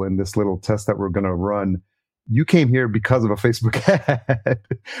successful in this little test that we're going to run, you came here because of a Facebook ad,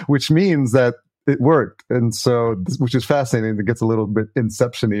 which means that it worked. And so, which is fascinating. It gets a little bit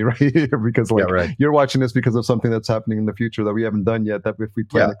inception-y right here because you're watching this because of something that's happening in the future that we haven't done yet, that if we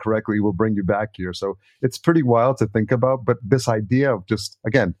plan it correctly, will bring you back here. So it's pretty wild to think about. But this idea of just,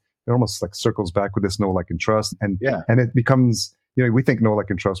 again, it almost like circles back with this know, like, and trust. And it becomes, we think know, like,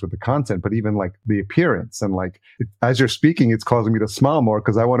 and trust with the content, but even like the appearance. And like, as you're speaking, it's causing me to smile more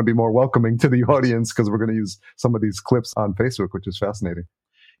because I want to be more welcoming to the audience because we're going to use some of these clips on Facebook, which is fascinating.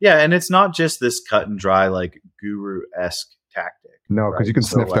 Yeah, and it's not just this cut and dry, like guru-esque tactic. No, because you can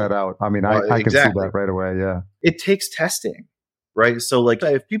sniff that out. I mean, I can see that right away. Yeah. It takes testing, right? So like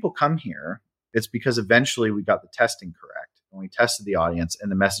if people come here, it's because eventually we got the testing correct. And we tested the audience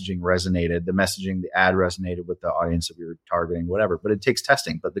and the messaging resonated. The ad resonated with the audience that we were targeting, whatever. But it takes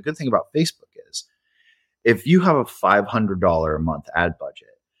testing. But the good thing about Facebook is if you have a $500 a month ad budget,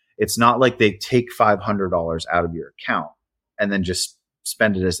 it's not like they take $500 out of your account and then just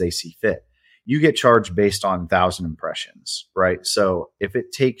spend it as they see fit. You get charged based on 1,000 impressions, right? So if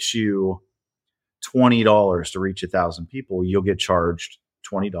it takes you $20 to reach 1,000 people, you'll get charged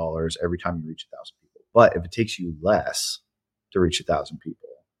 $20 every time you reach 1,000 people. But if it takes you less to reach 1,000 people,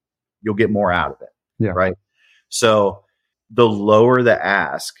 you'll get more out of it. Yeah. Right. So the lower the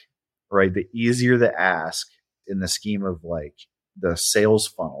ask, right, the easier the ask in the scheme of like the sales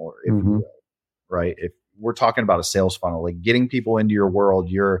funnel, if you will, right? If we're talking about a sales funnel, like getting people into your world,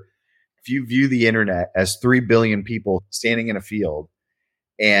 if you view the internet as 3 billion people standing in a field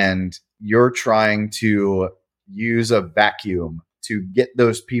and you're trying to use a vacuum to get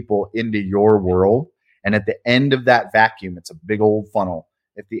those people into your world. And at the end of that vacuum, it's a big old funnel.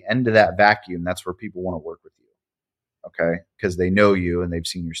 At the end of that vacuum, that's where people want to work with you. Okay. Because they know you and they've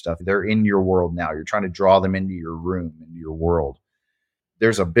seen your stuff. They're in your world now. You're trying to draw them into your room, into your world.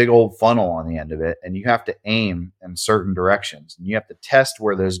 There's a big old funnel on the end of it, and you have to aim in certain directions, and you have to test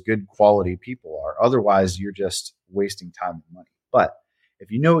where those good quality people are. Otherwise, you're just wasting time and money. But if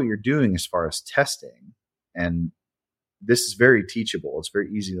you know what you're doing as far as testing, and this is very teachable, it's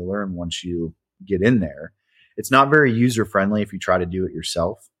very easy to learn once you get in there. It's not very user friendly if you try to do it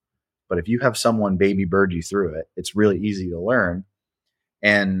yourself, but if you have someone baby bird you through it, it's really easy to learn,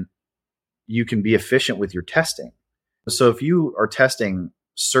 and you can be efficient with your testing. So if you are testing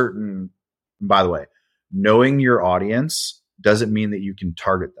by the way, knowing your audience doesn't mean that you can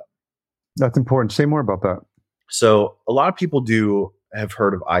target them. That's important. Say more about that. So a lot of people have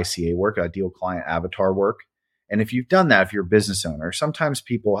heard of ICA work, ideal client avatar work. And if you've done that, if you're a business owner, sometimes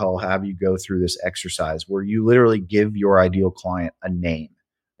people will have you go through this exercise where you literally give your ideal client a name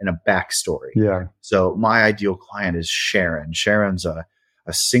and a backstory. Yeah. So my ideal client is Sharon. Sharon's a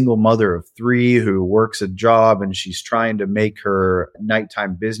single mother of 3 who works a job, and she's trying to make her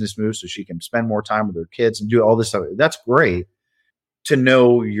nighttime business move so she can spend more time with her kids and do all this stuff. That's great to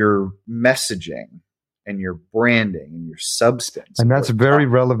know your messaging and your branding and your substance. And that's very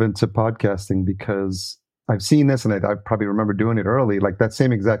relevant to podcasting, because I've seen this, and I probably remember doing it early, like that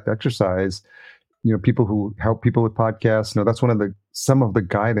same exact exercise. People who help people with podcasts, that's one of some of the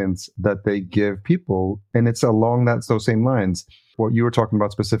guidance that they give people. And it's along those same lines. What you were talking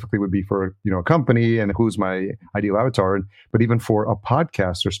about specifically would be for, a company and who's my ideal avatar. But even for a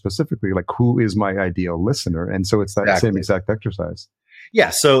podcaster specifically, like who is my ideal listener? And so it's that same exact exercise.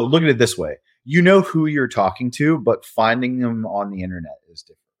 Yeah. So look at it this way. You know who you're talking to, but finding them on the internet is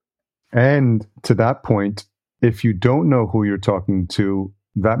different. And to that point, if you don't know who you're talking to,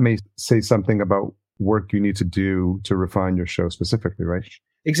 that may say something about work you need to do to refine your show specifically, right?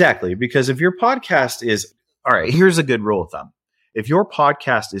 Exactly. Because if your podcast is, all right, here's a good rule of thumb. If your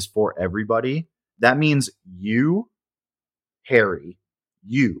podcast is for everybody, that means you, Harry,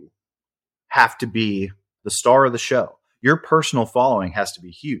 you have to be the star of the show. Your personal following has to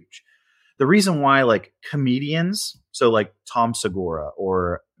be huge. The reason why like comedians, so like Tom Segura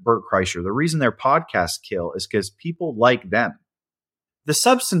or Bert Kreischer, the reason their podcasts kill is because people like them. The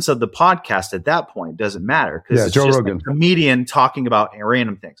substance of the podcast at that point doesn't matter, because it's Joe just Rogan, a comedian talking about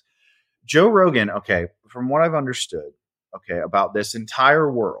random things. Joe Rogan, okay, from what I've understood, okay, about this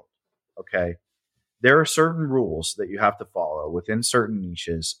entire world, okay, there are certain rules that you have to follow within certain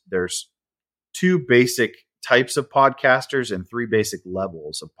niches. There's 2 basic types of podcasters and 3 basic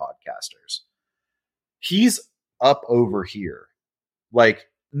levels of podcasters. He's up over here. Like,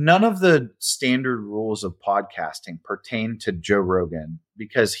 none of the standard rules of podcasting pertain to Joe Rogan,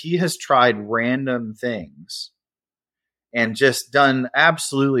 because he has tried random things and just done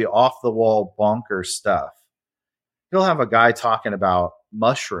absolutely off the wall bonkers stuff. He'll have a guy talking about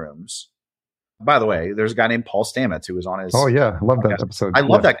mushrooms. By the way, there's a guy named Paul Stamets who was on his. Oh yeah, I love podcast. that episode. I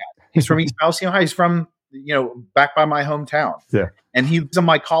love that guy. He's from East Palestine, Ohio. He's from back by my hometown. Yeah, and he's a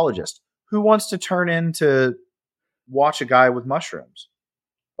mycologist who wants to turn in to watch a guy with mushrooms.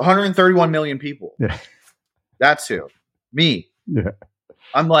 131 million people. Yeah, that's who. Me. Yeah,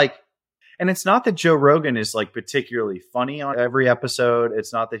 I'm like, and it's not that Joe Rogan is like particularly funny on every episode.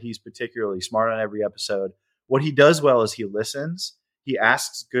 It's not that he's particularly smart on every episode. What he does well is he listens. He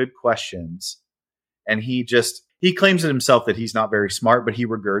asks good questions, and he claims it himself that he's not very smart, but he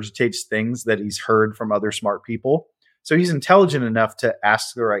regurgitates things that he's heard from other smart people. So he's intelligent enough to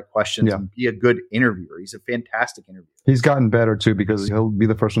ask the right questions and be a good interviewer. He's a fantastic interviewer. He's gotten better too, because he'll be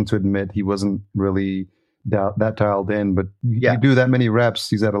the first one to admit he wasn't really that dialed in. But you do that many reps,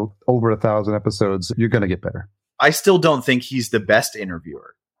 he's at over 1,000 episodes, you're going to get better. I still don't think he's the best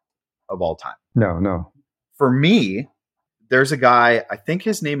interviewer of all time. No. For me, there's a guy, I think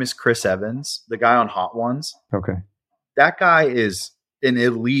his name is Chris Evans, the guy on Hot Ones. Okay. That guy is an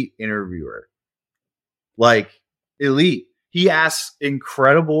elite interviewer. Like, elite. He asks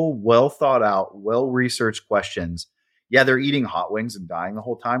incredible, well thought out, well researched questions. Yeah, they're eating hot wings and dying the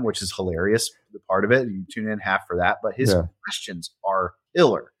whole time, which is hilarious. The part of it, you tune in half for that, but his questions are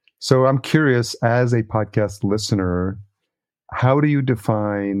killer. So I'm curious, as a podcast listener, how do you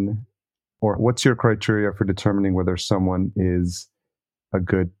define, or what's your criteria for determining whether someone is a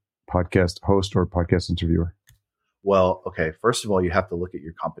good podcast host or podcast interviewer? Well, okay, first of all, you have to look at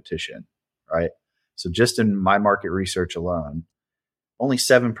your competition, right? So just in my market research alone, only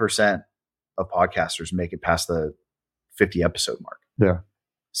 7% of podcasters make it past the 50 episode mark. Yeah.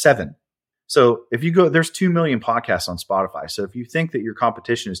 7. So if you go, there's 2 million podcasts on Spotify. So if you think that your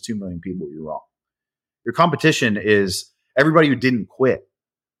competition is 2 million people, you're wrong. Your competition is everybody who didn't quit,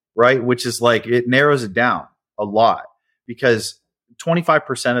 right? Which is like, it narrows it down a lot, because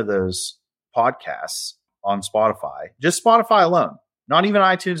 25% of those podcasts on Spotify, just Spotify alone, not even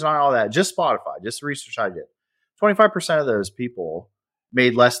iTunes, not all that, just Spotify, just the research I did, 25% of those people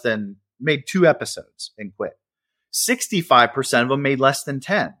made 2 episodes and quit. 65% of them made less than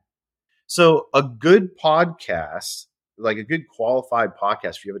 10. So a good podcast, like a good qualified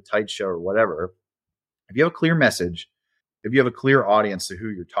podcast, if you have a tight show or whatever, if you have a clear message, if you have a clear audience to who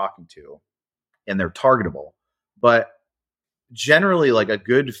you're talking to, and they're targetable, but generally like a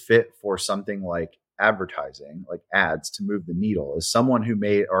good fit for something like advertising, like ads to move the needle, is someone who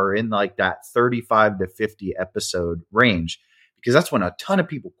are in like that 35 to 50 episode range, because that's when a ton of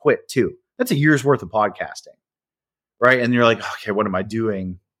people quit too. That's a year's worth of podcasting, right? And you're like, okay, what am I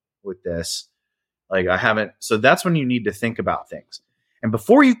doing with this? Like I haven't. So that's when you need to think about things. And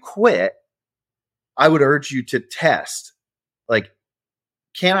before you quit, I would urge you to test. Like,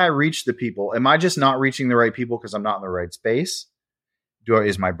 can I reach the people? Am I just not reaching the right people because I'm not in the right space?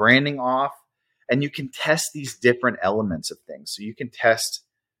 Is my branding off? And you can test these different elements of things. So you can test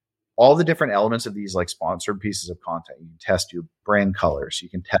all the different elements of these like sponsored pieces of content. You can test your brand colors. You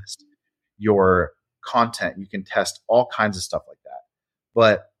can test your content. You can test all kinds of stuff like that.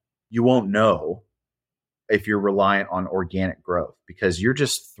 But you won't know if you're reliant on organic growth because you're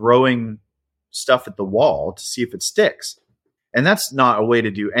just throwing stuff at the wall to see if it sticks. And that's not a way to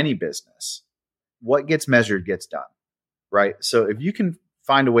do any business. What gets measured gets done, right? So if you can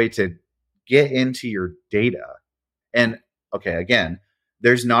find a way to get into your data and okay, again,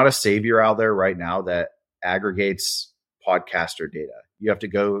 there's not a savior out there right now that aggregates podcaster data. You have to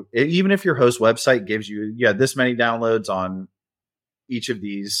go, even if your host website gives you, this many downloads on each of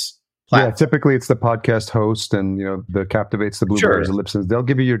these platforms. Yeah, typically it's the podcast host and, the Captivates, the Blueberries, the Lipsons. They'll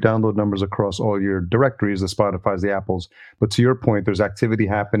give you your download numbers across all your directories, the Spotify's, the Apples. But to your point, there's activity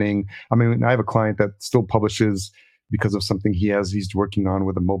happening. I mean, I have a client that still publishes because of something he's working on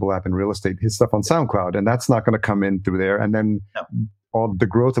with a mobile app in real estate, his stuff on SoundCloud, and that's not going to come in through there. And then all the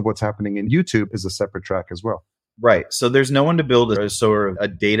growth of what's happening in YouTube is a separate track as well. Right. So there's no one to build a sort of a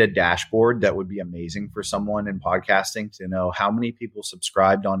data dashboard that would be amazing for someone in podcasting to know how many people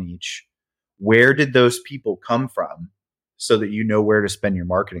subscribed on each. Where did those people come from so that you know where to spend your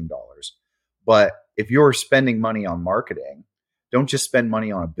marketing dollars? But if you're spending money on marketing, don't just spend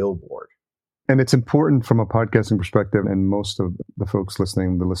money on a billboard. And it's important from a podcasting perspective, and most of the folks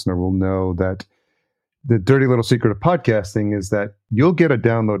listening, the listener will know that the dirty little secret of podcasting is that you'll get a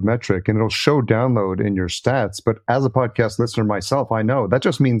download metric and it'll show download in your stats. But as a podcast listener myself, I know that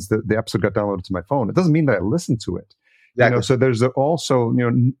just means that the episode got downloaded to my phone. It doesn't mean that I listened to it. Exactly. So there's also,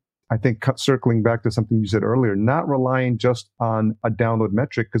 I think circling back to something you said earlier, not relying just on a download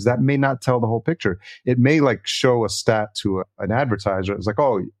metric, because that may not tell the whole picture. It may like show a stat to an advertiser. It's like,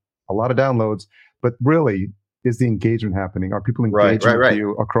 oh, a lot of downloads, but really, is the engagement happening? Are people engaging with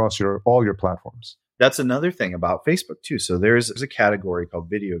you across all your platforms? That's another thing about Facebook too. So there's a category called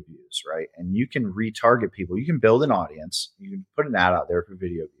video views, right? And you can retarget people. You can build an audience. You can put an ad out there for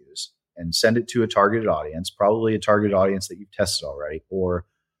video views and send it to a targeted audience, probably a targeted audience that you've tested already, or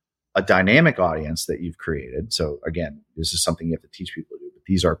a dynamic audience that you've created. So again, this is something you have to teach people to do, but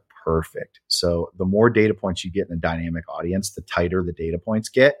these are perfect. So the more data points you get in a dynamic audience, the tighter the data points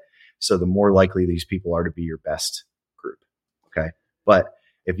get. So the more likely these people are to be your best group. Okay. But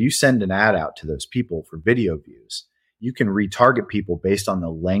if you send an ad out to those people for video views, you can retarget people based on the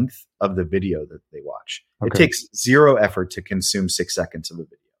length of the video that they watch. Okay. It takes zero effort to consume 6 seconds of a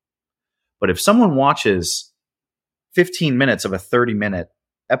video. But if someone watches 15 minutes of a 30-minute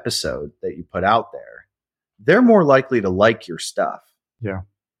episode that you put out there, they're more likely to like your stuff. Yeah.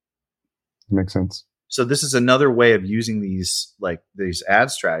 Makes sense. So this is another way of using these ad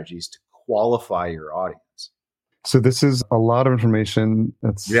strategies to qualify your audience. So this is a lot of information.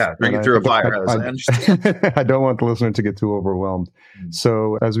 Bring it through a fire. I understand. I don't want the listener to get too overwhelmed. Mm-hmm.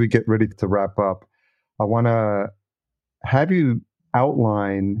 So as we get ready to wrap up, I want to have you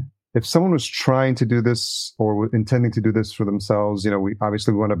outline, if someone was trying to do this or intending to do this for themselves, we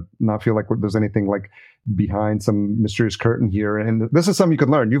obviously want to not feel like there's anything like behind some mysterious curtain here. And this is something you can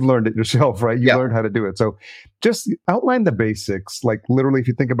learn. You've learned it yourself, right? You learned how to do it. So just outline the basics. Like literally, if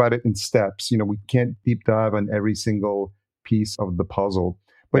you think about it in steps, we can't deep dive on every single piece of the puzzle,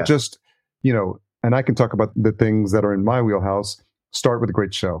 but just, and I can talk about the things that are in my wheelhouse. Start with a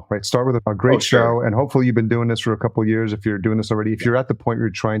great show, right? Start with a great show. And hopefully you've been doing this for a couple of years. If you're doing this already, if you're at the point where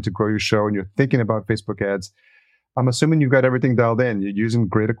you're trying to grow your show and you're thinking about Facebook ads, I'm assuming you've got everything dialed in. You're using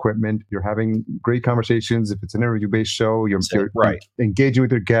great equipment. You're having great conversations. If it's an interview-based show, you're engaging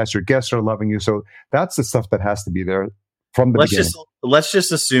with your guests. Your guests are loving you. So that's the stuff that has to be there from the beginning. Let's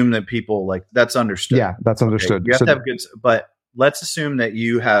just assume that people that's understood. Yeah, that's understood. Okay. You have to have good, but let's assume that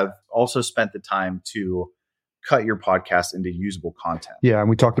you have also spent the time to cut your podcast into usable content. Yeah, and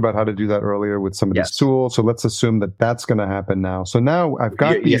we talked about how to do that earlier with some of these tools. So let's assume that that's going to happen now. So now I've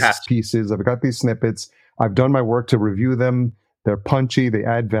got these pieces. I've got these snippets. I've done my work to review them. They're punchy. They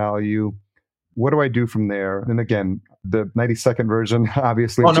add value. What do I do from there? And again, the 90-second version,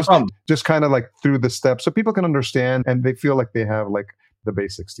 obviously, just kind of like through the steps so people can understand and they feel like they have like the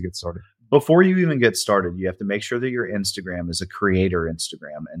basics to get started. Before you even get started, you have to make sure that your Instagram is a creator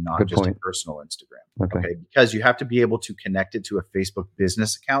Instagram and not just a personal Instagram. Okay. Because you have to be able to connect it to a Facebook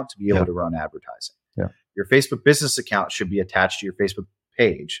business account to be able to run advertising. Yeah. Your Facebook business account should be attached to your Facebook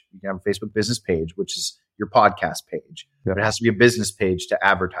page. You can have a Facebook business page, which is your podcast page. Yeah. But it has to be a business page to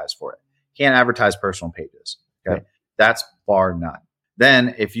advertise for it. Can't advertise personal pages. Okay. Yeah. That's bar none.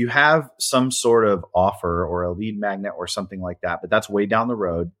 Then if you have some sort of offer or a lead magnet or something like that, but that's way down the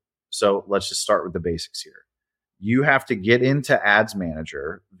road. So let's just start with the basics here. You have to get into Ads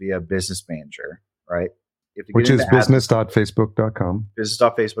Manager via Business Manager, right? You have to get Which is into business.facebook.com.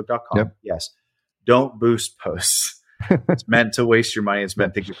 business.facebook.com. Yep. Yes. Don't boost posts. It's meant to waste your money. It's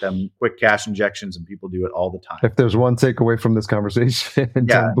meant to get them quick cash injections, and people do it all the time. If there's one takeaway from this conversation,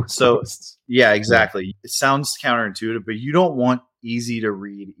 Yeah. don't boost So posts. yeah, exactly. It sounds counterintuitive, but you don't want easy to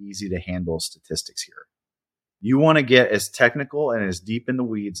read, easy to handle statistics here. You want to get as technical and as deep in the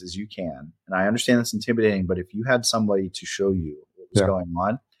weeds as you can. And I understand it's intimidating, but if you had somebody to show you what was going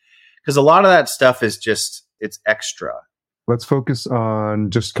on, because a lot of that stuff is just, it's extra. Let's focus on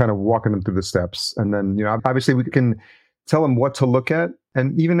just kind of walking them through the steps. And then, obviously we can tell them what to look at.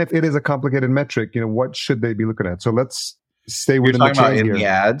 And even if it is a complicated metric, what should they be looking at? So let's stay within the chain here. The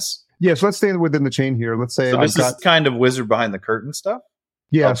ads? Yeah, so let's stay within the chain here. Let's say this is kind of wizard behind the curtain stuff?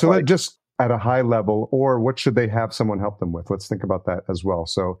 Yeah, so let's just at a high level, or what should they have someone help them with? Let's think about that as well.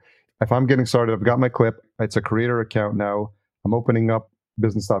 So if I'm getting started, I've got my clip. It's a creator account now. I'm opening up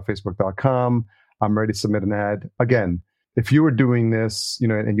business.facebook.com. I'm ready to submit an ad. Again, if you were doing this,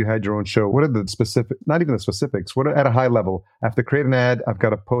 and you had your own show, what are the specific, not even the specifics, what are at a high level? I have to create an ad, I've got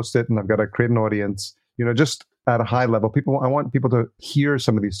to post it, and I've got to create an audience, just at a high level. I want people to hear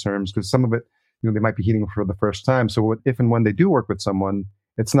some of these terms, because some of it, they might be hearing for the first time. So if and when they do work with someone,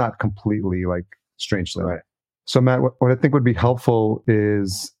 it's not completely like strange to them. Right. So Matt, what I think would be helpful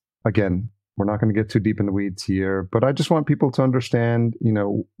is, again, we're not going to get too deep in the weeds here, but I just want people to understand,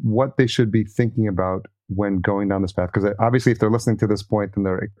 what they should be thinking about when going down this path. Because obviously, if they're listening to this point, then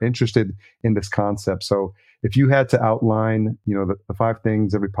they're interested in this concept. So if you had to outline, the 5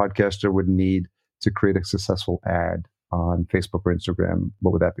 things every podcaster would need to create a successful ad on Facebook or Instagram,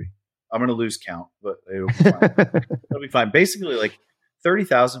 what would that be? I'm going to lose count, but it'll be fine. It'll be fine. Basically, like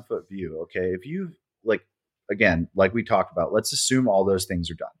 30,000 foot view. Okay. If you again, like we talked about, let's assume all those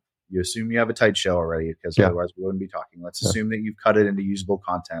things are done. You assume you have a tight show already, because otherwise we wouldn't be talking. Let's assume that you've cut it into usable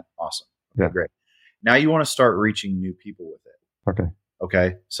content. Awesome. Okay, great. Now you want to start reaching new people with it.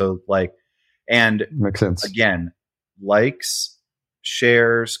 Okay. So and makes sense. Again, likes,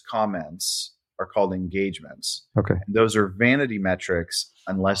 shares, comments are called engagements. Okay. And those are vanity metrics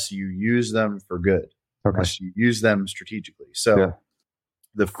unless you use them for good. Okay. Unless you use them strategically. So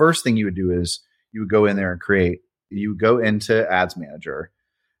the first thing you would do is you would go in there and you go into Ads Manager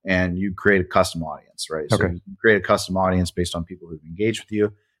and you create a custom audience, right? So you can create a custom audience based on people who've engaged with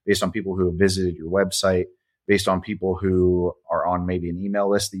you, based on people who have visited your website, based on people who are on maybe an email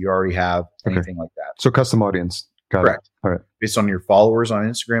list that you already have, anything like that. So custom audience. Correct. All right. Based on your followers on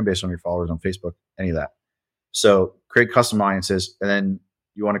Instagram, based on your followers on Facebook, any of that. So create custom audiences, and then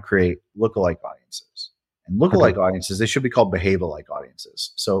you want to create lookalike audiences. And lookalike audiences, they should be called behave-alike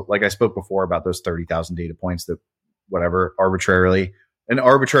audiences. So like I spoke before about those 30,000 data points that an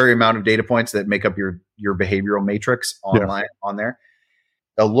arbitrary amount of data points that make up your behavioral matrix online on there.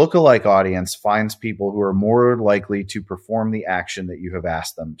 A lookalike audience finds people who are more likely to perform the action that you have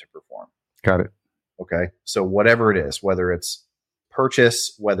asked them to perform. Got it. Okay. So whatever it is, whether it's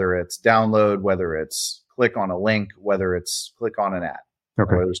purchase, whether it's download, whether it's click on a link, whether it's click on an ad,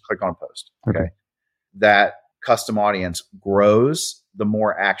 whether it's click on a post. Okay. That custom audience grows the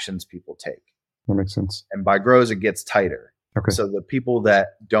more actions people take. That makes sense. And by grows, it gets tighter. Okay. So the people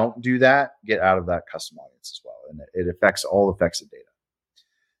that don't do that get out of that custom audience as well. And it affects all effects of data.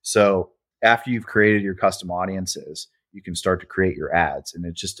 So after you've created your custom audiences, you can start to create your ads. And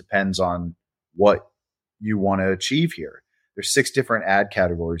it just depends on what you want to achieve here. There's 6 different ad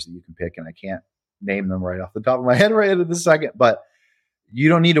categories that you can pick, and I can't name them right off the top of my head right in this second, but you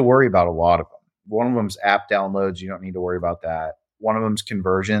don't need to worry about a lot of them. One of them is app downloads. You don't need to worry about that. One of them is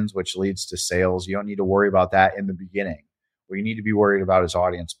conversions, which leads to sales. You don't need to worry about that in the beginning. What you need to be worried about is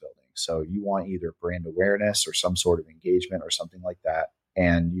audience building. So you want either brand awareness or some sort of engagement or something like that.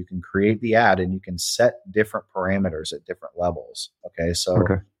 And you can create the ad and you can set different parameters at different levels. Okay. So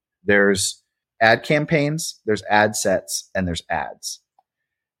there's ad campaigns, there's ad sets, and there's ads.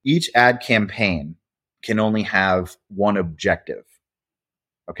 Each ad campaign can only have one objective.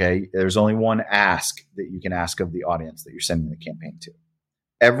 Okay. There's only one ask that you can ask of the audience that you're sending the campaign to.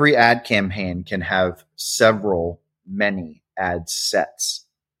 Every ad campaign can have many ad sets.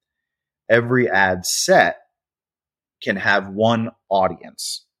 Every ad set can have one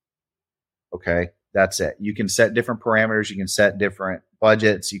audience. Okay. That's it. You can set different parameters. You can set different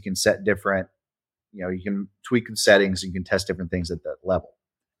budgets. You can set different, you can tweak the settings. You can test different things at that level.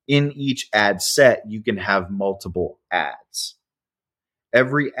 In each ad set, you can have multiple ads.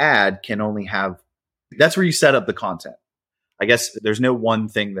 every ad can only have, that's where you set up the content. I guess there's no one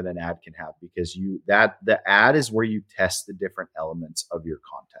thing that an ad can have, because the ad is where you test the different elements of your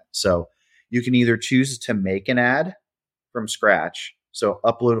content. So you can either choose to make an ad from scratch. So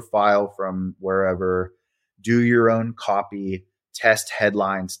upload a file from wherever, do your own copy, test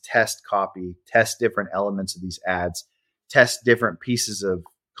headlines, test copy, test different elements of these ads, test different pieces of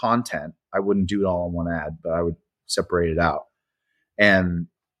content. I wouldn't do it all in one ad, but I would separate it out. And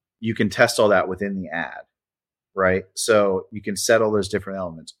you can test all that within the ad, right? So you can set all those different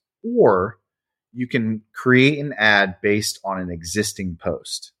elements, or you can create an ad based on an existing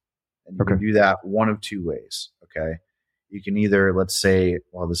post. And you can do that one of two ways. Okay. You can either, let's say,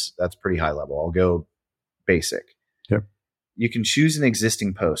 well, that's pretty high level. I'll go basic. Yep. You can choose an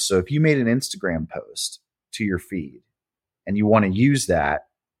existing post. So if you made an Instagram post to your feed and you want to use that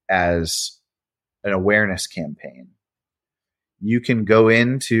as an awareness campaign, you can go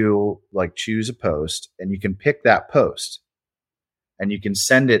into choose a post, and you can pick that post and you can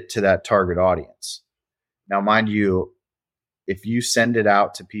send it to that target audience. Now, mind you, if you send it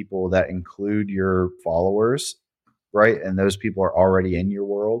out to people that include your followers, right, and those people are already in your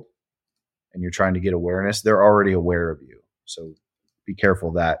world and you're trying to get awareness, they're already aware of you. So be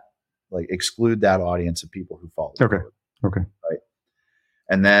careful that, exclude that audience of people who follow. Okay. Right.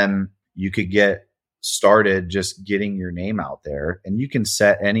 And then you could get started just getting your name out there, and you can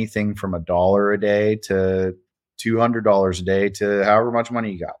set anything from $1 a day to $200 a day to however much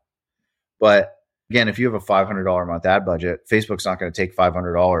money you got. But again, if you have a $500 a month ad budget, Facebook's not going to take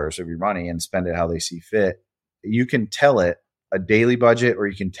 $500 of your money and spend it how they see fit. You can tell it a daily budget, or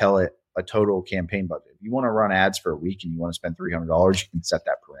you can tell it a total campaign budget. If you want to run ads for a week and you want to spend $300, you can set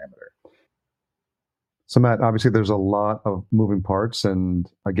that parameter. So Matt, obviously there's a lot of moving parts, and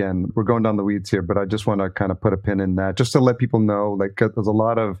again, we're going down the weeds here, but I just want to kind of put a pin in that just to let people know, there's a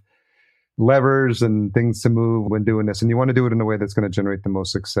lot of levers and things to move when doing this, and you want to do it in a way that's going to generate the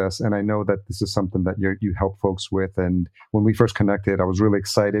most success. And I know that this is something that you help folks with. And when we first connected, I was really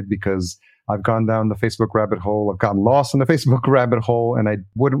excited because I've gone down the Facebook rabbit hole. I've gotten lost in the Facebook rabbit hole, and I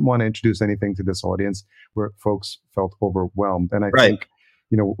wouldn't want to introduce anything to this audience where folks felt overwhelmed. And I think,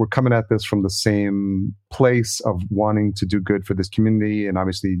 we're coming at this from the same place of wanting to do good for this community. And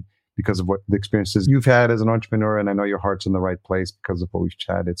obviously, because of what the experiences you've had as an entrepreneur, and I know your heart's in the right place because of what we've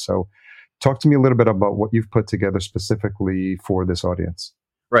chatted. So talk to me a little bit about what you've put together specifically for this audience.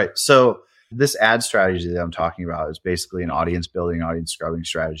 Right. So this ad strategy that I'm talking about is basically an audience building, audience scrubbing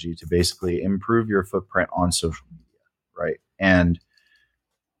strategy to basically improve your footprint on social media. Right. And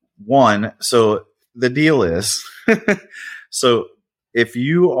so the deal is, so if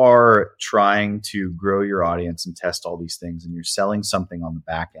you are trying to grow your audience and test all these things and you're selling something on the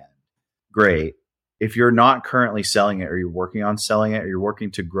back end, great. If you're not currently selling it, or you're working on selling it, or you're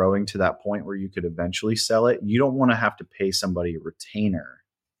working to growing to that point where you could eventually sell it, you don't want to have to pay somebody a retainer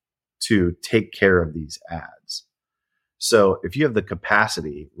to take care of these ads. So if you have the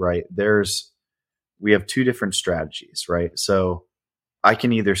capacity, right, we have two different strategies, right? So I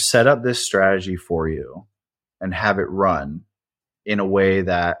can either set up this strategy for you and have it run in a way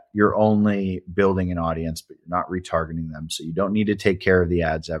that you're only building an audience, but you're not retargeting them. So you don't need to take care of the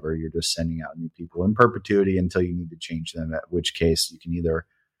ads ever. You're just sending out new people in perpetuity until you need to change them, at which case you can either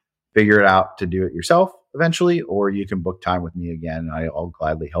figure it out to do it yourself eventually, or you can book time with me again and I'll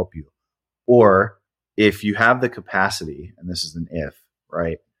gladly help you. Or if you have the capacity, and this is an if,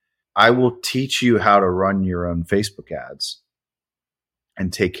 right, I will teach you how to run your own Facebook ads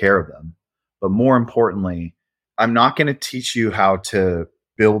and take care of them. But more importantly, I'm not going to teach you how to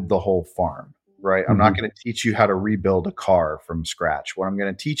build the whole farm, right? I'm not going to teach you how to rebuild a car from scratch. What I'm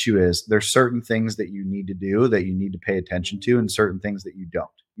going to teach you is there's certain things that you need to do, that you need to pay attention to, and certain things that you don't.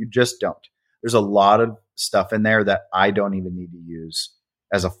 You just don't. There's a lot of stuff in there that I don't even need to use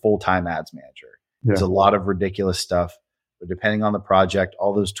as a full-time ads manager. Yeah. There's a lot of ridiculous stuff, but depending on the project,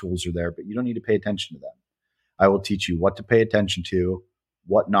 all those tools are there, but you don't need to pay attention to them. I will teach you what to pay attention to,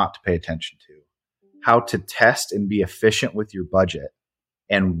 what not to pay attention to, how to test and be efficient with your budget,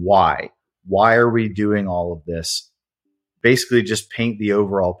 and why. Why are we doing all of this? Basically, just paint the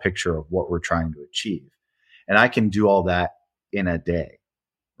overall picture of what we're trying to achieve. And I can do all that in a day,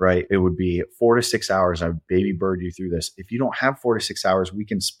 right? It would be 4 to 6 hours. I would baby bird you through this. If you don't have 4 to 6 hours, we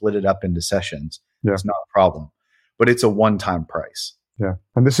can split it up into sessions. Yeah. It's not a problem, but it's a one-time price. Yeah.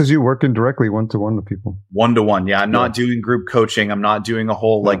 And this is you working directly one-to-one with people. One-to-one. Yeah. I'm not doing group coaching. I'm not doing a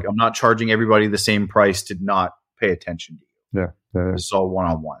whole, I'm not charging everybody the same price to not pay attention to you. Yeah. It's all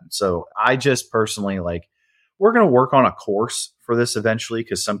one-on-one. So I just personally we're going to work on a course for this eventually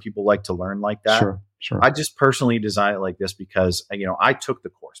because some people like to learn like that. Sure. I just personally design it like this because, I took the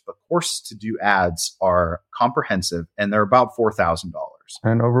course, but courses to do ads are comprehensive and they're about $4,000.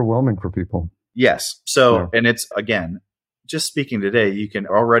 And overwhelming for people. Yes. So, and it's, again, just speaking today,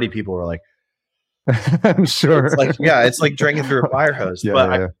 people are like, I'm sure. It's like drinking through a fire hose.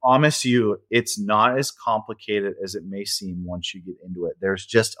 I promise you, it's not as complicated as it may seem once you get into it. There's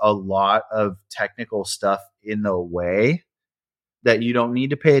just a lot of technical stuff in the way that you don't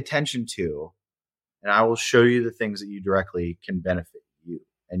need to pay attention to. And I will show you the things that you directly can benefit you.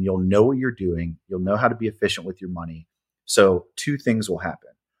 And you'll know what you're doing. You'll know how to be efficient with your money. So 2 things will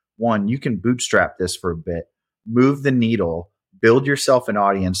happen. 1, you can bootstrap this for a bit, move the needle, build yourself an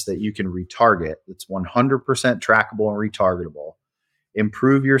audience that you can retarget. That's 100% trackable and retargetable.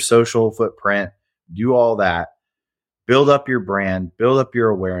 Improve your social footprint, do all that. Build up your brand, build up your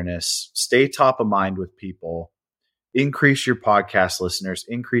awareness, stay top of mind with people, increase your podcast listeners,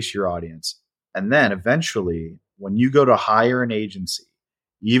 increase your audience. And then eventually, when you go to hire an agency,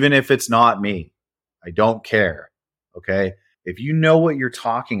 even if it's not me, I don't care. Okay. If you know what you're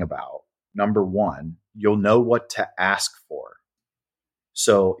talking about, number 1, you'll know what to ask for.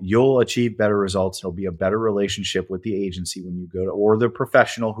 So you'll achieve better results. It'll be a better relationship with the agency when you go to, or the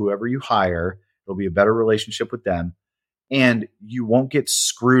professional, whoever you hire, it'll be a better relationship with them. And you won't get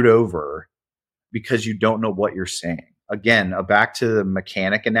screwed over because you don't know what you're saying. Again, back to the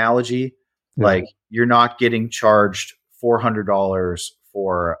mechanic analogy, like you're not getting charged $400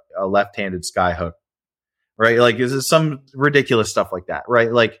 for a left-handed sky hook, right? Like this is some ridiculous stuff like that,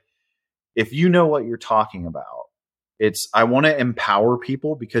 right? Like if you know what you're talking about, I want to empower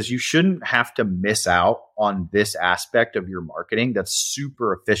people because you shouldn't have to miss out on this aspect of your marketing that's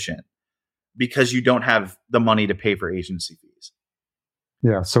super efficient because you don't have the money to pay for agency fees.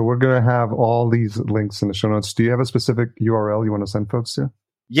 Yeah. So we're going to have all these links in the show notes. Do you have a specific URL you want to send folks to?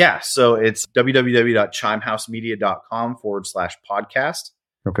 Yeah. So it's www.chimehousemedia.com/podcast.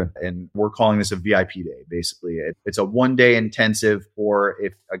 Okay. And we're calling this a VIP day. Basically, it's a 1-day intensive, or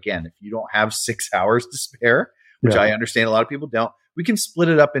if you don't have 6 hours to spare, which I understand a lot of people don't, we can split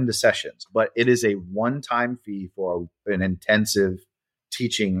it up into sessions, but it is a one-time fee for an intensive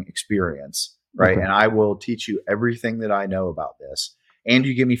teaching experience, right? Okay. And I will teach you everything that I know about this. And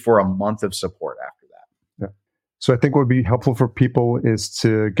you give me for a month of support after that. Yeah. So I think what would be helpful for people is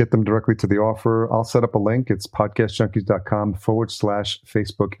to get them directly to the offer. I'll set up a link. It's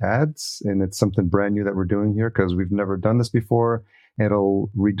podcastjunkies.com/Facebook ads. And it's something brand new that we're doing here because we've never done this before. It'll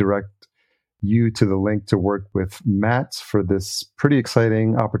redirect you to the link to work with Matt for this pretty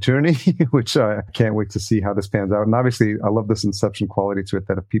exciting opportunity, which I can't wait to see how this pans out. And obviously, I love this inception quality to it,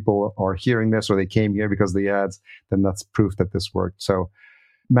 that if people are hearing this or they came here because of the ads, then that's proof that this worked. So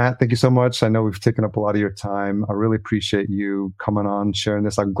Matt, thank you so much. I know we've taken up a lot of your time. I really appreciate you coming on, sharing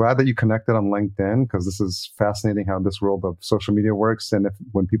this. I'm glad that you connected on LinkedIn because this is fascinating how this world of social media works. And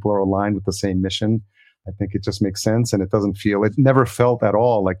when people are aligned with the same mission, I think it just makes sense, and it never felt at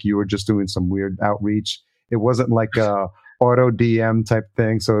all like you were just doing some weird outreach. It wasn't like a auto DM type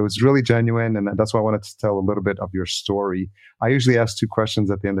thing. So it was really genuine. And that's why I wanted to tell a little bit of your story. I usually ask 2 questions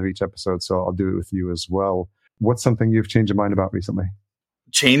at the end of each episode, so I'll do it with you as well. What's something you've changed your mind about recently?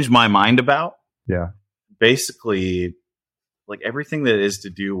 Changed my mind about? Yeah. Basically, like everything that is to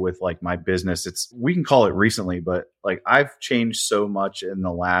do with like my business, we can call it recently, but like I've changed so much in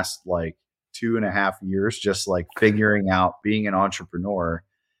the last like 2.5 years, just like figuring out being an entrepreneur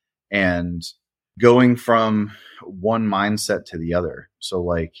and going from one mindset to the other. So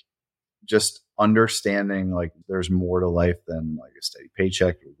like just understanding like there's more to life than like a steady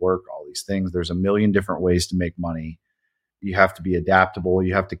paycheck, your work, all these things. There's a million different ways to make money. You have to be adaptable.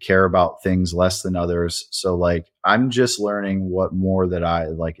 You have to care about things less than others. So like I'm just learning what more that I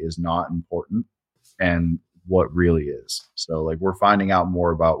like is not important and what really is. So like we're finding out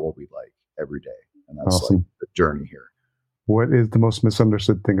more about what we like every day. And that's awesome. Like the journey here. What is the most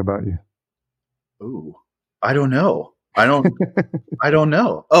misunderstood thing about you? Ooh, I don't know. I don't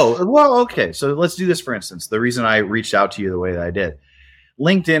know. Oh, well, okay. So let's do this. For instance, the reason I reached out to you the way that I did,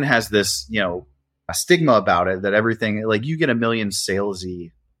 LinkedIn has this, a stigma about it that everything like you get a million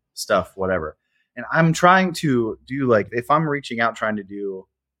salesy stuff, whatever. And I'm trying to do like, if I'm reaching out, trying to do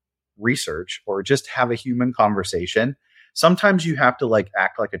research or just have a human conversation, sometimes you have to like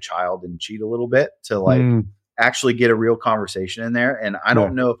act like a child and cheat a little bit to like actually get a real conversation in there. And I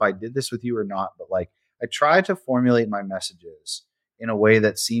don't know if I did this with you or not, but like I try to formulate my messages in a way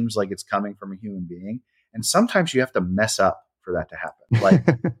that seems like it's coming from a human being. And sometimes you have to mess up for that to happen. Like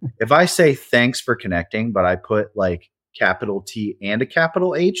if I say thanks for connecting, but I put like capital T and a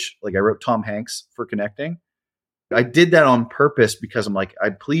capital H, like I wrote Tom Hanks for connecting, I did that on purpose because I'm like, I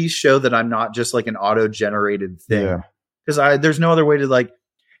please show that I'm not just like an auto-generated thing. Because there's no other way to like,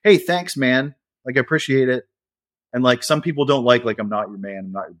 hey, thanks, man. Like, I appreciate it. And like, some people don't like, I'm not your man.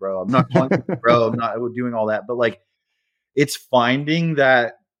 I'm not your bro. I'm not calling you bro. I'm not doing all that. But like, it's finding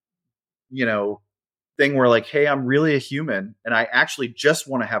that, thing where like, hey, I'm really a human and I actually just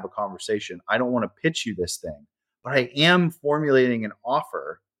want to have a conversation. I don't want to pitch you this thing, but I am formulating an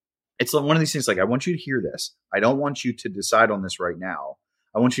offer. It's like one of these things like, I want you to hear this. I don't want you to decide on this right now.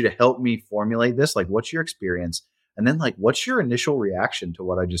 I want you to help me formulate this. Like, what's your experience? And then like, what's your initial reaction to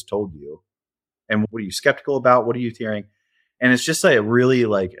what I just told you? And what are you skeptical about? What are you hearing? And it's just like a really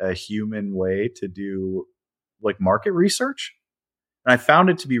like a human way to do like market research. And I found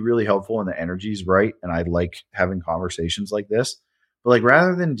it to be really helpful and the energy's right. And I like having conversations like this. But like,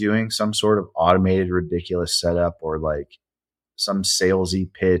 rather than doing some sort of automated, ridiculous setup or like some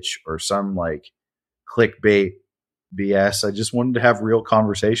salesy pitch or some like clickbait BS, I just wanted to have real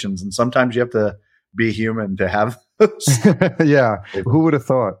conversations. And sometimes you have to be human to have those. Yeah. Who would have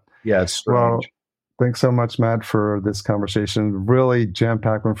thought? Yeah, it's strange. Well, thanks so much, Matt, for this conversation. Really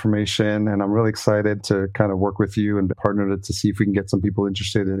jam-packed information, and I'm really excited to kind of work with you and partner to see if we can get some people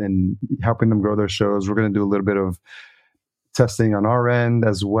interested in helping them grow their shows. We're going to do a little bit of testing on our end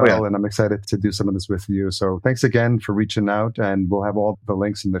as well, and I'm excited to do some of this with you. So thanks again for reaching out, and we'll have all the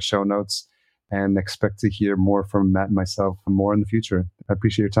links in the show notes, and expect to hear more from Matt and myself more in the future. I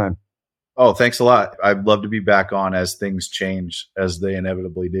appreciate your time. Oh, thanks a lot. I'd love to be back on as things change, as they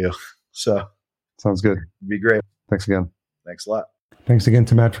inevitably do. So sounds good. It'd be great. Thanks again. Thanks a lot. Thanks again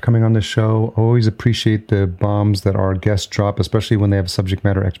to Matt for coming on the show. Always appreciate the bombs that our guests drop, especially when they have subject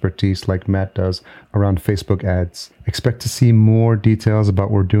matter expertise like Matt does around Facebook ads. Expect to see more details about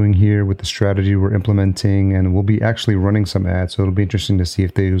what we're doing here with the strategy we're implementing, and we'll be actually running some ads, so it'll be interesting to see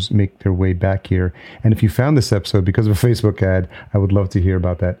if they make their way back here. And if you found this episode because of a Facebook ad, I would love to hear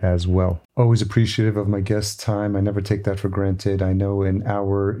about that as well. Always appreciative of my guests' time. I never take that for granted. I know an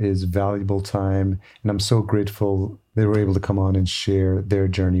hour is valuable time, and I'm so grateful they were able to come on and share their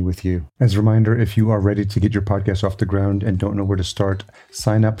journey with you. As a reminder, if you are ready to get your podcast off the ground and don't know where to start,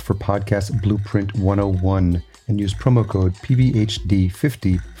 sign up for Podcast Blueprint 101 and use promo code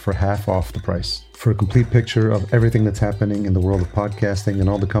PBHD50 for half off the price. For a complete picture of everything that's happening in the world of podcasting and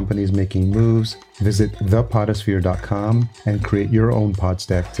all the companies making moves, visit thepodosphere.com and create your own pod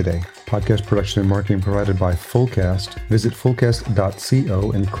stack today. Podcast production and marketing provided by Fullcast. Visit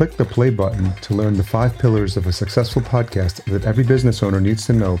fullcast.co and click the play button to learn the 5 pillars of a successful podcast that every business owner needs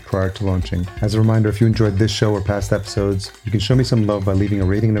to know prior to launching. As a reminder, if you enjoyed this show or past episodes, you can show me some love by leaving a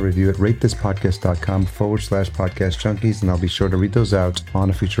rating and a review at ratethispodcast.com/podcast junkies, and I'll be sure to read those out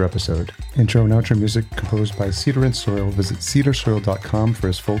on a future episode. Intro and outro music composed by Cedar and Soil. Visit cedarsoil.com for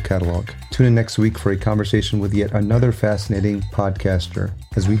his full catalog. Tune in next week for a conversation with yet another fascinating podcaster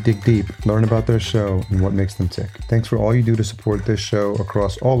as we dig deep, learn about their show and what makes them tick. Thanks for all you do to support this show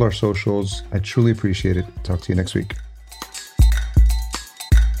across all our socials. I truly appreciate it. Talk to you next week.